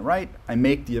that they want to write, I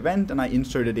make the event, and I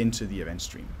insert it into the event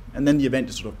stream. And then the event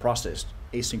is sort of processed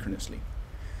asynchronously.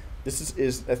 This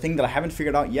is a thing that I haven't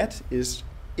figured out yet, is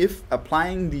if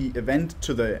applying the event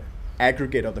to the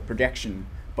aggregate of the projection,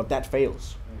 but that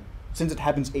fails. Since it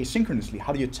happens asynchronously,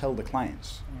 how do you tell the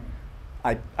clients?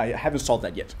 I haven't solved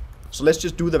that yet. So let's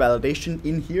just do the validation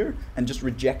in here and just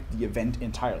reject the event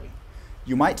entirely.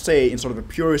 You might say in sort of a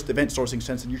purist event sourcing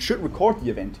sense that you should record the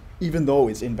event even though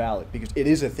it's invalid because it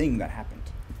is a thing that happened.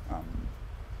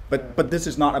 But this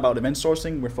is not about event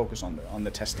sourcing, we're focused on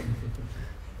the testing.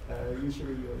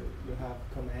 usually you have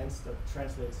commands that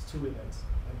translates to events,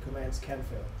 and commands can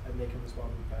fail, and they can respond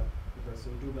with bad, because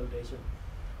you do validation.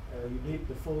 You need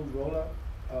the full rollup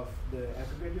of the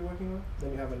aggregate you're working on,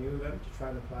 then you have a new event to try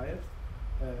and apply it,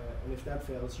 and if that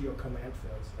fails, your command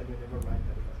fails, and you never write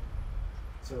that event.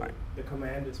 So Right. the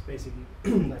command is basically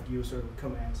like user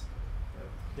commands.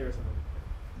 There's a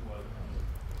word around it.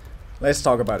 Let's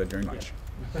talk about it during lunch.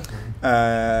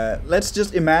 Let's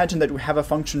just imagine that we have a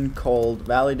function called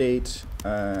validate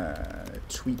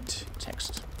tweet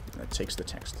text that takes the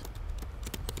text.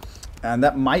 And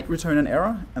that might return an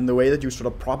error, and the way that you sort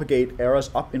of propagate errors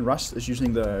up in Rust is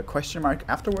using the question mark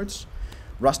afterwards.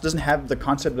 Rust doesn't have the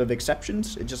concept of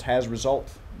exceptions, it just has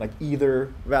result, like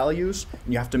either values,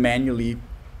 and you have to manually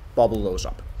bubble those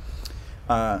up.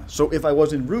 So if I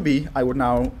was in Ruby, I would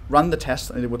now run the test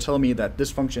and it would tell me that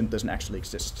this function doesn't actually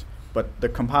exist. But the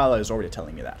compiler is already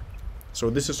telling me that. So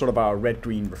this is sort of our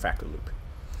red-green refactor loop.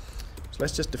 So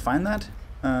let's just define that.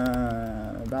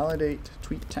 Validate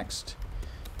tweet text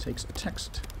takes a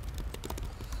text.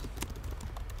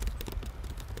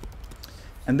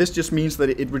 And this just means that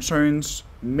it returns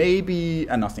maybe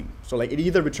a nothing. So like it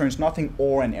either returns nothing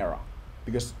or an error,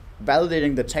 because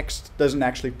validating the text doesn't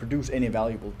actually produce any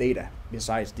valuable data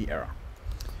besides the error.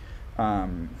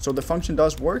 So the function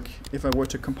does work. If I were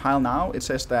to compile now, it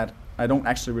says that I don't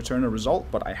actually return a result,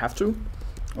 but I have to.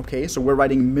 Okay, so we're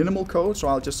writing minimal code, so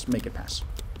I'll just make it pass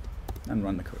and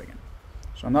run the code again.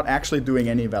 So I'm not actually doing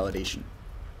any validation.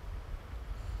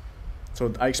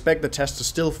 So I expect the test to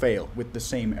still fail with the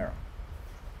same error.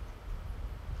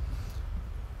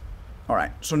 All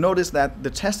right, so notice that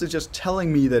the test is just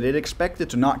telling me that it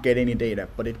expected to not get any data,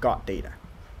 but it got data.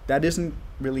 That isn't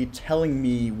really telling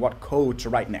me what code to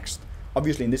write next.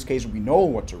 Obviously, in this case, we know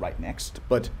what to write next,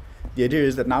 but the idea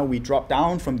is that now we drop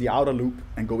down from the outer loop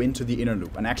and go into the inner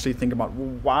loop and actually think about,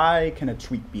 well, why can a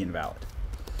tweet be invalid?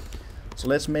 So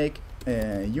let's make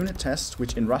a unit test,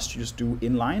 which in Rust you just do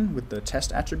inline with the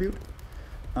test attribute.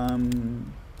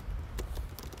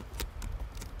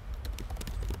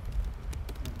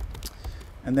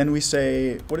 And then we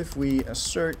say, what if we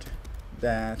assert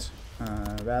that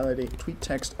validate tweet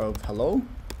text of hello?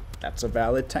 That's a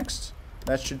valid text.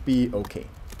 That should be okay.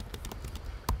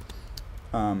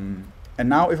 And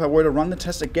now if I were to run the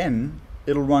test again,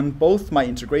 it'll run both my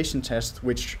integration test,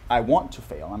 which I want to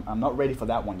fail. I'm not ready for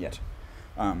that one yet.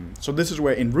 So this is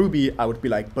where in Ruby I would be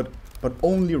like, but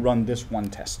only run this one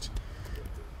test.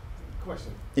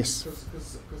 Question. Yes.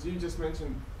 Because you just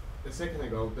mentioned a second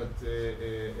ago that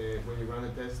when you run a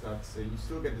test, that you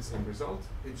still get the same result.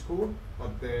 It's cool,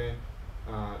 but the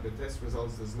test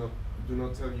results do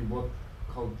not tell you what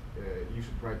code you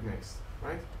should write next,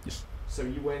 right? Yes. So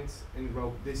you went and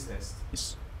wrote this test.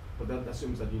 Yes. But that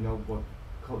assumes that you know what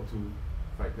code to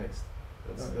write next.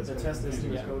 That's The kind of test isn't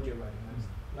confusing. the code you're writing next.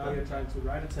 Now you're trying to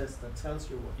write a test that tells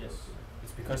you what Yes. code to write.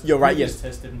 It's because You're the right, previous yes.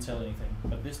 test didn't tell anything,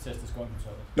 but this test is going to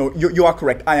tell it. No, you are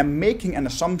correct. I am making an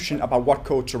assumption about what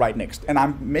code to write next, and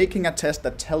I'm making a test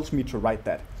that tells me to write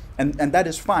that. And that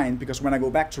is fine, because when I go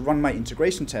back to run my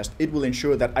integration test, it will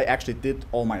ensure that I actually did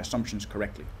all my assumptions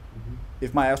correctly.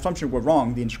 If my assumption were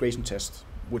wrong, the integration test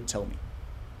would tell me.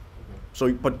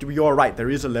 So, but you're right,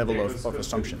 there is a level of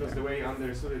assumption because there. the way I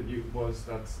understood it was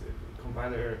that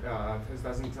compiler test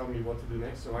doesn't tell me what to do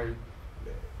next,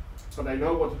 but I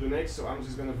know what to do next, so I'm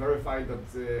just going to verify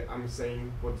that I'm saying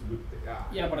what to do.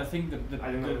 Yeah, but I think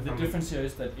I don't know if the I'm- difference here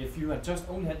is that if you had just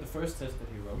only had the first test that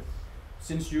you wrote,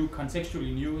 since you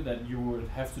contextually knew that you would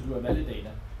have to do a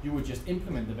validator, you would just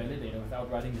implement the validator without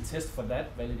writing the test for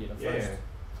that validator first. Yeah.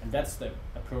 And that's the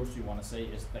approach you want to say,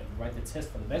 is that you write the test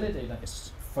for the validator,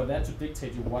 Yes. for that to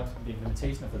dictate you what the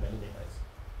implementation of the validator is.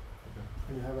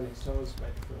 And you have an external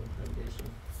spec for validation.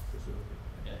 presumably.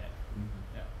 Yeah,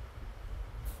 yeah.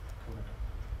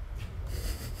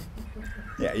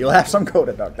 Yeah, you'll have some code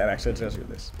at Doc that actually tells you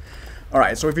this. All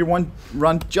right, so if you want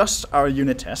run just our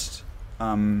unit test,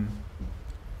 I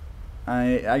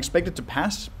expect it to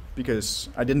pass because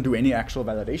I didn't do any actual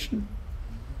validation.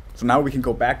 So now we can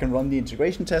go back and run the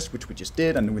integration test, which we just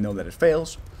did, and we know that it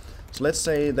fails. So let's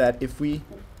say that if we...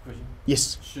 Question.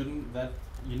 Yes. Shouldn't that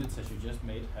unit test you just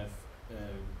made have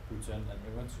returned an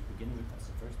error to begin with as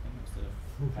the first thing instead of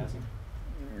passing?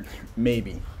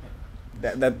 Maybe.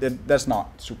 That's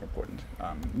not super important.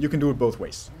 You can do it both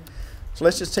ways. So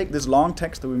let's just take this long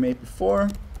text that we made before.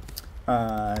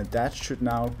 That should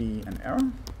now be an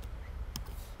error.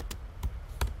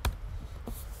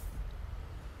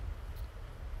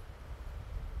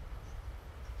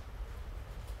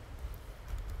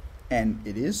 And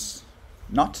it is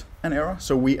not an error.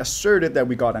 So we asserted that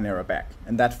we got an error back,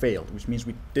 and that failed, which means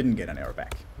we didn't get an error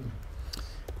back.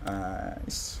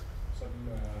 Yes.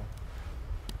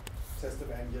 test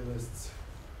evangelists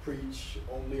preach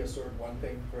only assert one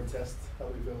thing per test. How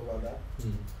do you feel about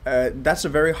that? That's a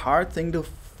very hard thing to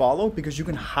follow because you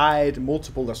can hide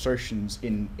multiple assertions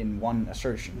in one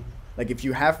assertion. Like if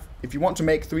you want to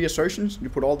make 3 assertions, you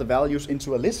put all the values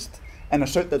into a list and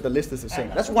assert that the list is the same.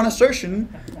 That's one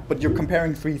assertion, but you're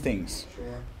comparing 3 things. Sure.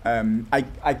 I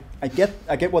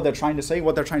get what they're trying to say.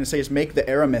 What they're trying to say is make the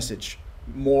error message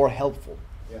more helpful.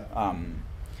 Yeah. And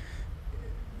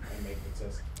make the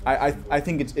test. I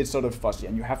think it's sort of fuzzy,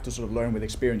 and you have to sort of learn with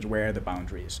experience where the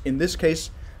boundary is. In this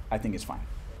case, I think it's fine.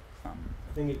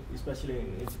 I think especially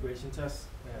in integration tests,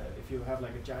 if you have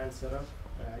like a giant setup,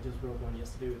 I just wrote one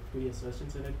yesterday with 3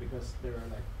 assertions in it because there are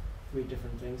like 3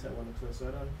 different things I wanted to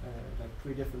assert on, like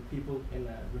 3 different people in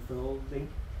a referral link.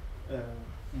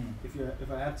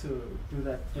 If I had to do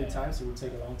that 3 times, it would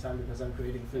take a long time because I'm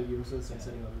creating 3 users and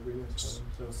setting up agreements for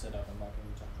them. So set up and marking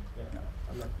each other.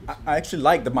 I'm not I actually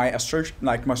like that my assertion,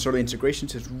 like my sort of integration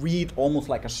test, read almost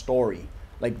like a story.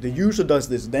 Like the user does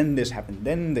this, then this happened,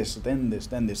 then this, then this,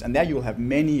 then this, and there you will have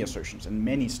many assertions and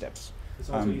many steps. It's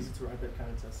also easy to write that kind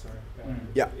of test. Sorry.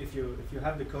 Yeah. If you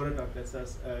have the coder doc that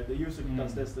says the user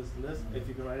does this, this, and this, if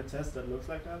you can write a test that looks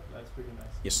like that, that's pretty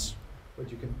nice. Yes.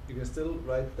 But you can still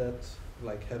write that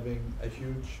like having a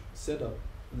huge setup,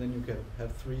 and then you can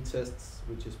have 3 tests,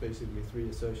 which is basically 3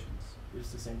 assertions.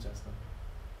 It's the same test.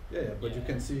 Yeah, but you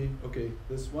can see, okay,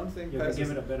 this one thing You passes, can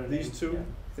give it a better these name. 2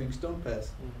 things don't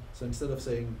pass. So instead of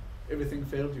saying everything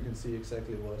failed, you can see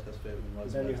exactly what has failed and what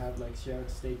has Then you passed. have like shared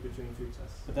state between 3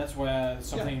 tests. But that's where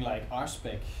something like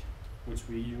RSpec, which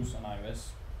we use on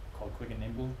iOS, called Quick and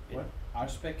Nimble. What?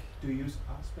 RSpec. Do you use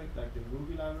RSpec like the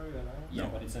Ruby library or not? Yeah,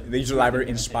 but it's a They use a library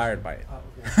inspired by it. Oh,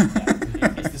 okay.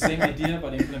 Yeah, it's the same idea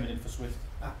but implemented for Swift.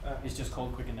 Ah, It's just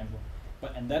called Quick and Nimble.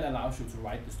 And that allows you to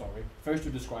write the story. First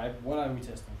you describe what are we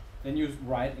testing. Then you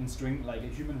write in string like a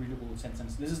human readable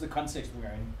sentence. This is the context we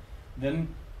are in. Then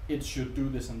it should do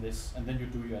this and this, and then you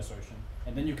do your assertion.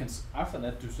 And then you can after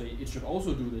that to say it should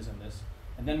also do this and this.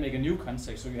 And then make a new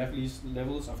context so you have these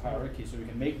levels of hierarchy so you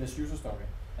can make this user story.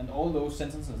 And all those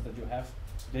sentences that you have,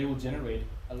 they will generate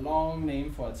a long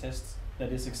name for a test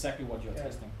that is exactly what you're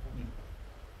testing.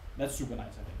 That's super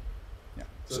nice, I think. Yeah.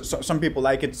 So some people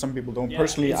like it, some people don't. Yeah,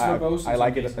 Personally, it's verbose in I some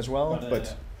like it cases, as well,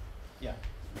 but yeah.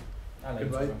 I You like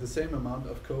can it write too. the same amount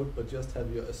of code, but just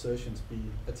have your assertions be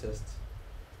a test.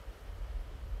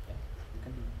 Yeah, you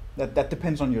can do that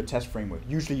depends on your test framework.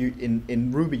 Usually,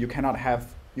 in Ruby, you cannot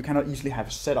easily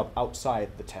have setup outside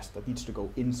the test. That needs to go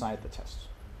inside the test.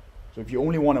 So if you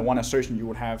only wanted one assertion, you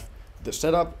would have the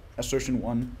setup, assertion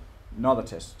 1, another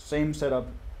test, same setup,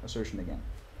 assertion again.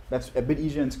 That's a bit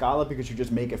easier in Scala because you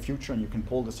just make a future and you can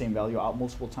pull the same value out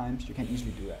multiple times. You can't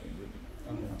easily do that in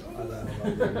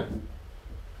Ruby.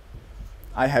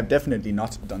 I have definitely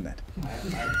not done that. I've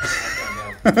done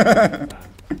that.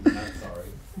 I'm sorry.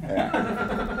 Yeah.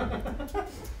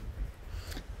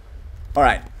 All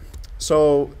right.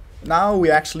 So now we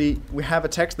have a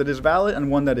text that is valid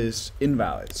and one that is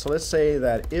invalid. So let's say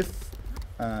that if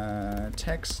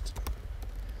text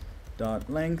dot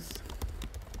length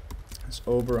is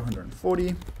over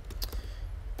 140,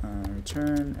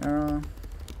 return error.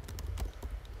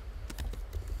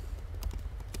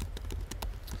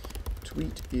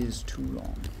 Tweet is too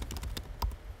long.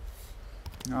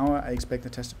 Now I expect the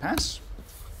test to pass.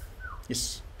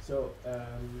 Yes. So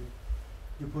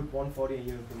you put 140 in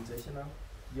your implementation now.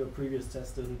 Your previous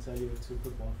test doesn't tell you to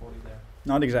put 140 there.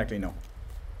 Not exactly, no.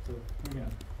 So yeah.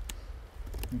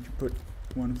 If you put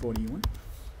 141.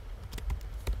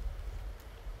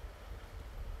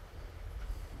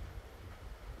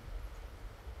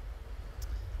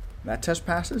 That test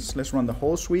passes. Let's run the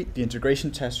whole suite. The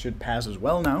integration test should pass as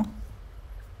well now.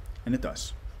 And it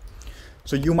does.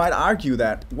 So you might argue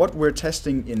that what we're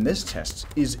testing in this test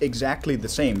is exactly the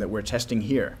same that we're testing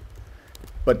here.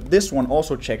 But this one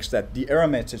also checks that the error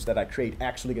message that I create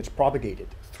actually gets propagated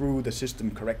through the system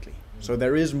correctly. So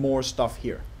there is more stuff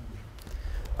here.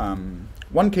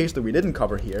 One case that we didn't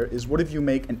cover here is what if you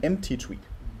make an empty tweet?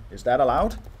 Is that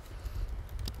allowed?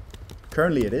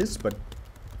 Currently it is, but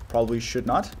probably should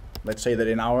not. Let's say that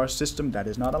in our system that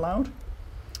is not allowed.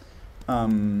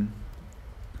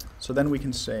 So then we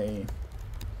can say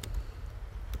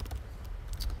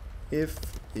if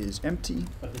is empty.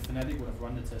 But the Fnatic would have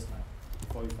run the test now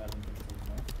before you filed implementation,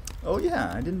 right? Oh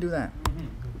yeah, I didn't do that. Mm-hmm.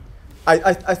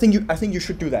 I think you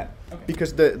should do that. Okay.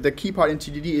 Because the key part in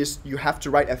TDD is you have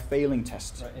to write a failing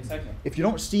test. Right, exactly. If you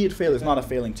don't see it fail, it's not a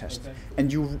failing test. Exactly.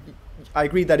 And I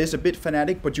agree that is a bit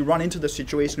fanatic, but you run into the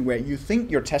situation where you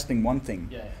think you're testing one thing,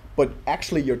 Yeah. but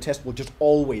actually your test will just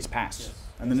always pass, Yes.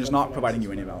 and then it's not providing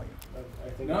you any value. I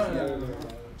think No, it's no, the no, other way no.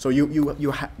 around. So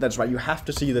that's right. You have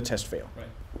to see the test fail.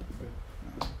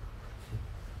 Right.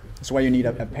 That's why you need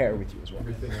a pair with you as well.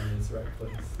 Everything on its right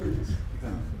place.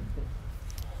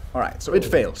 All right, so it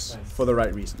fails Nice. for the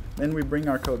right reason. Then we bring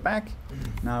our code back.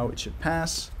 Now it should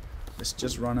pass. Let's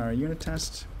just run our unit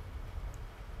test.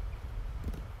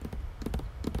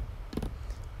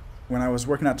 When I was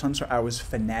working at Tonsor, I was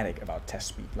fanatic about test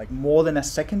speed. Like more than a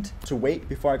second to wait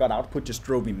before I got output just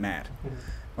drove me mad.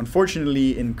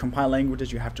 Unfortunately, in compiled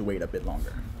languages, you have to wait a bit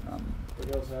longer. But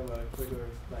you also have a quicker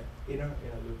like inner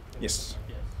loop. Yes,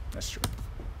 Yes. that's true.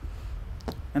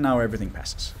 And now everything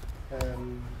passes.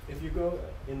 If you go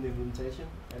in the implementation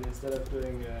and instead of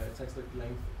doing text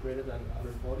length greater than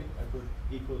 140, I put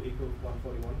equal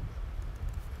 141.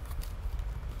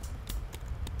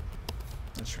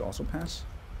 That should also pass.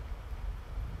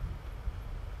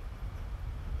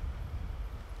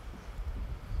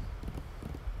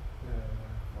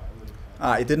 Why would it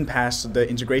have- It didn't pass the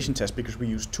integration test because we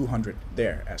used 200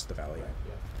 there as the value. Right,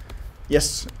 yeah.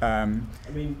 Yes. I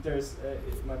mean, there's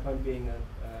my point being that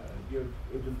your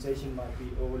implementation might be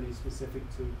overly specific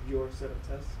to your set of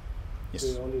tests. Yes.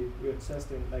 So you're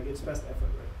testing like it's best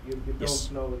effort, right? You don't Yes.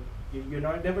 know you're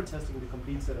not never testing the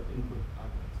complete set of input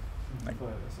arguments Like- for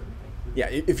a certain thing. Yeah,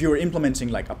 if you're implementing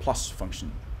like a plus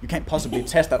function, you can't possibly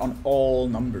test that on all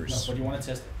No, numbers. but you want to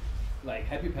test like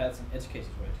happy paths and edge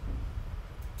cases, right?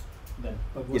 Then.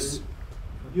 But Yes.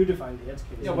 you define the edge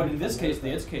case. Yeah, but in this define case, the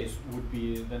edge case would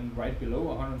be then right below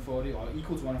 140 or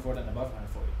equal to 140 and above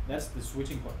 140. That's the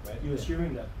switching point, right? You're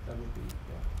assuming that would be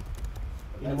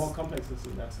But in a more that's- complex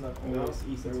system. That's not No, always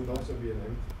easy. there to would find. also be an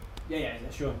empty. Yeah,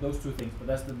 sure, those two things. But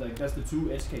that's the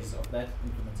two edge cases of that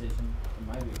implementation in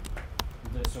my view.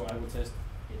 So I would test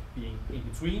it being in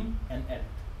between and at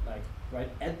like right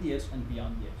at the edge and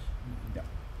beyond the edge. Yeah.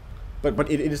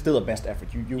 But it is still a best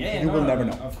effort. You No, will never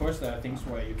no. know. Of course, there are things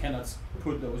where you cannot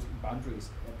put those boundaries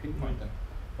and pinpoint them,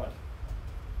 but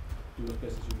do as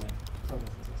best as you can. Sometimes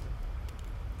it's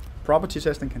just- Property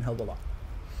testing can help a lot.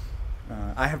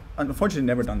 I have unfortunately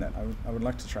never done that. I would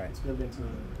like to try it. It's built into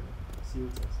CO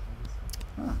test.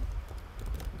 Ah.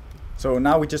 So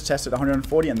now we just tested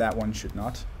 140, and that one should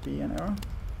not be an error.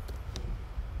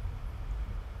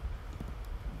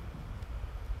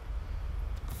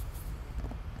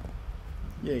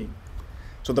 Yay.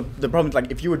 So the problem is,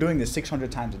 like, if you were doing this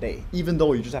 600 times a day, even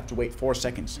though you just have to wait 4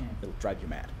 seconds, it'll drive you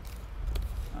mad.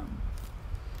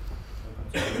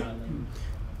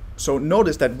 So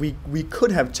notice that we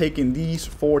could have taken these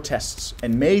 4 tests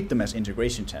and made them as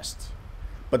integration tests.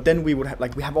 But then we would have,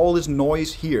 like, we have all this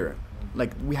noise here.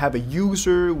 Like, we have a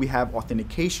user, we have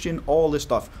authentication, all this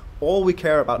stuff. All we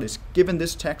care about is, given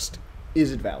this text,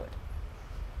 is it valid?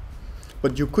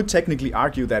 But you could technically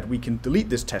argue that we can delete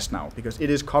this test now because it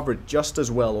is covered just as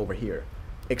well over here,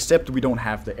 except we don't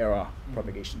have the error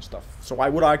propagation stuff. So I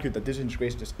would argue that this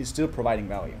integration test is still providing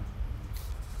value.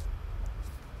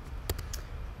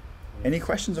 Any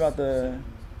questions about the...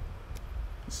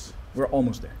 We're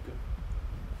almost there.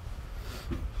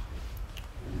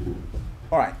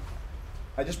 All right.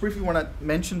 I just briefly want to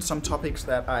mention some topics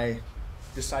that I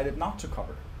decided not to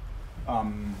cover.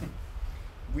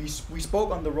 We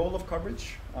spoke on the role of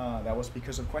coverage. That was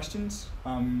because of questions.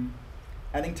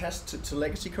 Adding tests to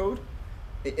legacy code.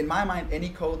 In my mind, any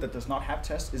code that does not have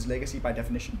tests is legacy by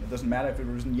definition. It doesn't matter if it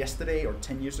was written yesterday or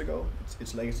 10 years ago.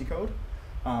 It's legacy code.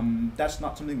 That's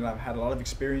not something that I've had a lot of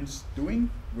experience doing.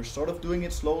 We're sort of doing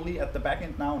it slowly at the back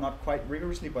end now, not quite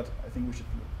rigorously, but I think we should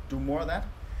do more of that.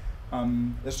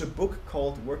 There's a book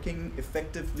called Working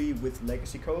Effectively with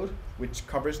Legacy Code, which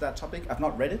covers that topic. I've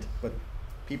not read it, but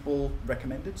people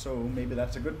recommend it, so maybe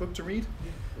that's a good book to read.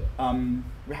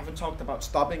 We haven't talked about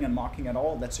stopping and mocking at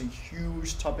all. That's a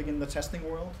huge topic in the testing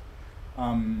world.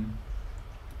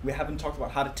 We haven't talked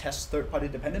about how to test third-party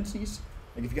dependencies.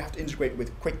 Like if you have to integrate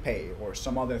with QuickPay or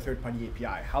some other third-party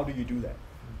API, how do you do that?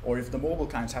 Or if the mobile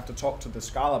clients have to talk to the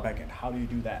Scala backend, how do you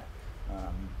do that?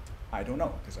 I don't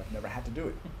know, because I've never had to do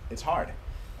it. It's hard.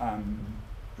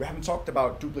 We haven't talked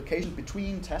about duplication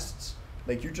between tests.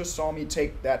 Like you just saw me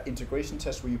take that integration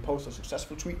test where you post a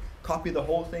successful tweet, copy the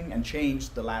whole thing, and change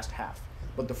the last half.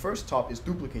 But the first top is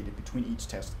duplicated between each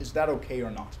test. Is that okay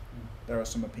or not? There are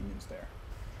some opinions there.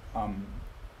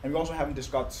 And we also haven't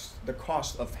discussed the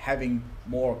cost of having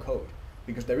more code,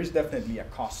 because there is definitely a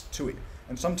cost to it.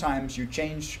 And sometimes you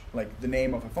change like the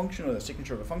name of a function or the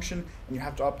signature of a function, and you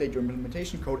have to update your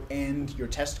implementation code and your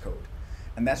test code.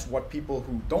 And that's what people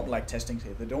who don't like testing say.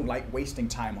 They don't like wasting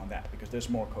time on that because there's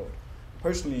more code.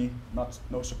 Personally,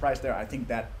 no surprise there. I think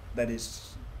that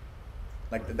is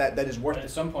Like that is worth But at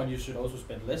it. some point, you should also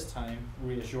spend less time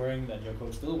reassuring that your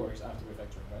code still works after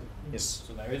refactoring, right? Yes.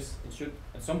 So it should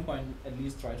at some point at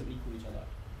least try to equal each other.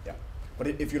 But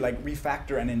if you like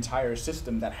refactor an entire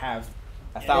system that have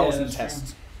a Yeah, 1,000 that's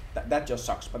tests, that just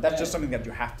sucks. But that's just Yeah. something that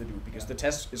you have to do because the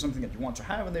test is something that you want to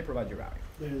have and they provide you value.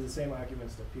 There's the same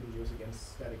arguments that people use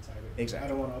against static typing. Exactly. I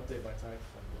don't want to update my type.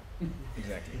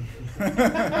 Exactly.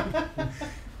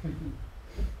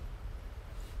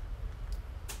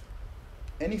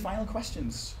 Any final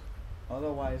questions?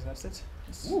 Otherwise, that's it.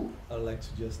 Yes. I'd like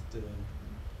to just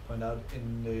point out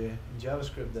in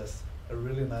JavaScript there's a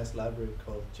really nice library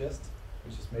called Jest,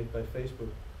 which is made by Facebook.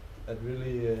 That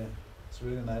really it's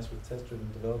really nice with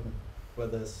test-driven development, where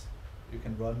you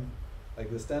can run like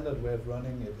the standard way of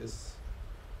running it is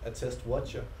a test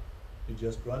watcher. You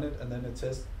just run it and then it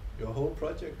tests your whole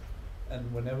project,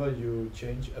 and whenever you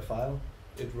change a file,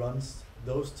 it runs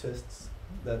those tests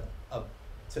that are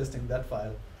testing that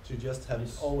file. So you just have it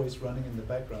always running in the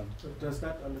background. So does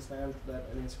that understand that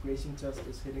an integration test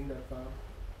is hitting that file?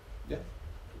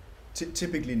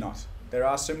 Typically not. There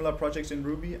are similar projects in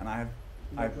Ruby, and I've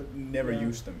But- never yeah.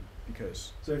 used them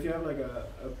because So if you have like a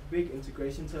big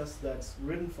integration test that's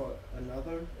written for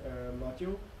another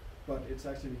module, but it's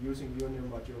actually using your new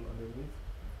module underneath,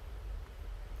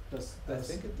 does I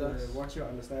think it does. the watcher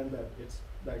understand that it's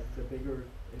like the bigger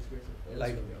integration? It's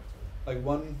Like- really up to them. Like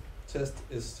one test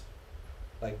is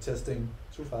like testing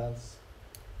 2 files.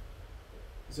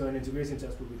 So an integration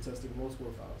test would be testing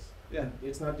multiple files. Yeah,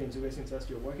 It's not the integration test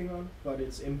you're working on, but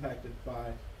it's impacted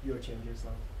by your changes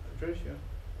now. I'm pretty sure.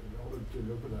 In order to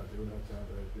look at that, they would have to have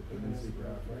a dependency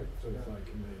graph, right? So it's Yeah. like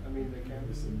in the I mean, they can-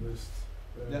 missing list.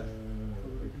 Yeah.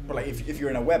 but like if you're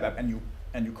in a web app and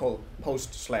you call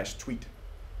post/tweet,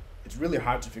 it's really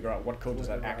hard to figure out what code does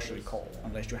What that the actually route is, call yeah.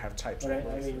 unless you have types. But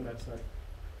I mean, that's not.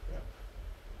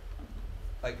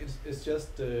 Like it's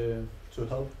just to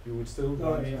help. You would still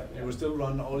Oh, run. yeah, You yeah. would still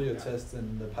run all your Yeah. tests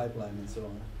in the pipeline and so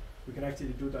on. We can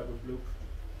actually do that with Loop.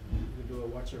 You can do a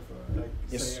watcher for like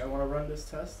Yes. say I want to run this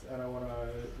test and I want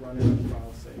to run it on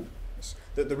file save. Yes.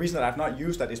 The reason that I've not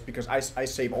used that is because I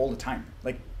save all the time.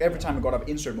 Like every time I got up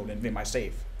insert mode in Vim, I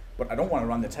save. But I don't want to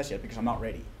run the test yet because I'm not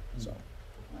ready. So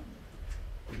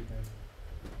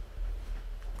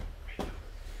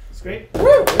It's great.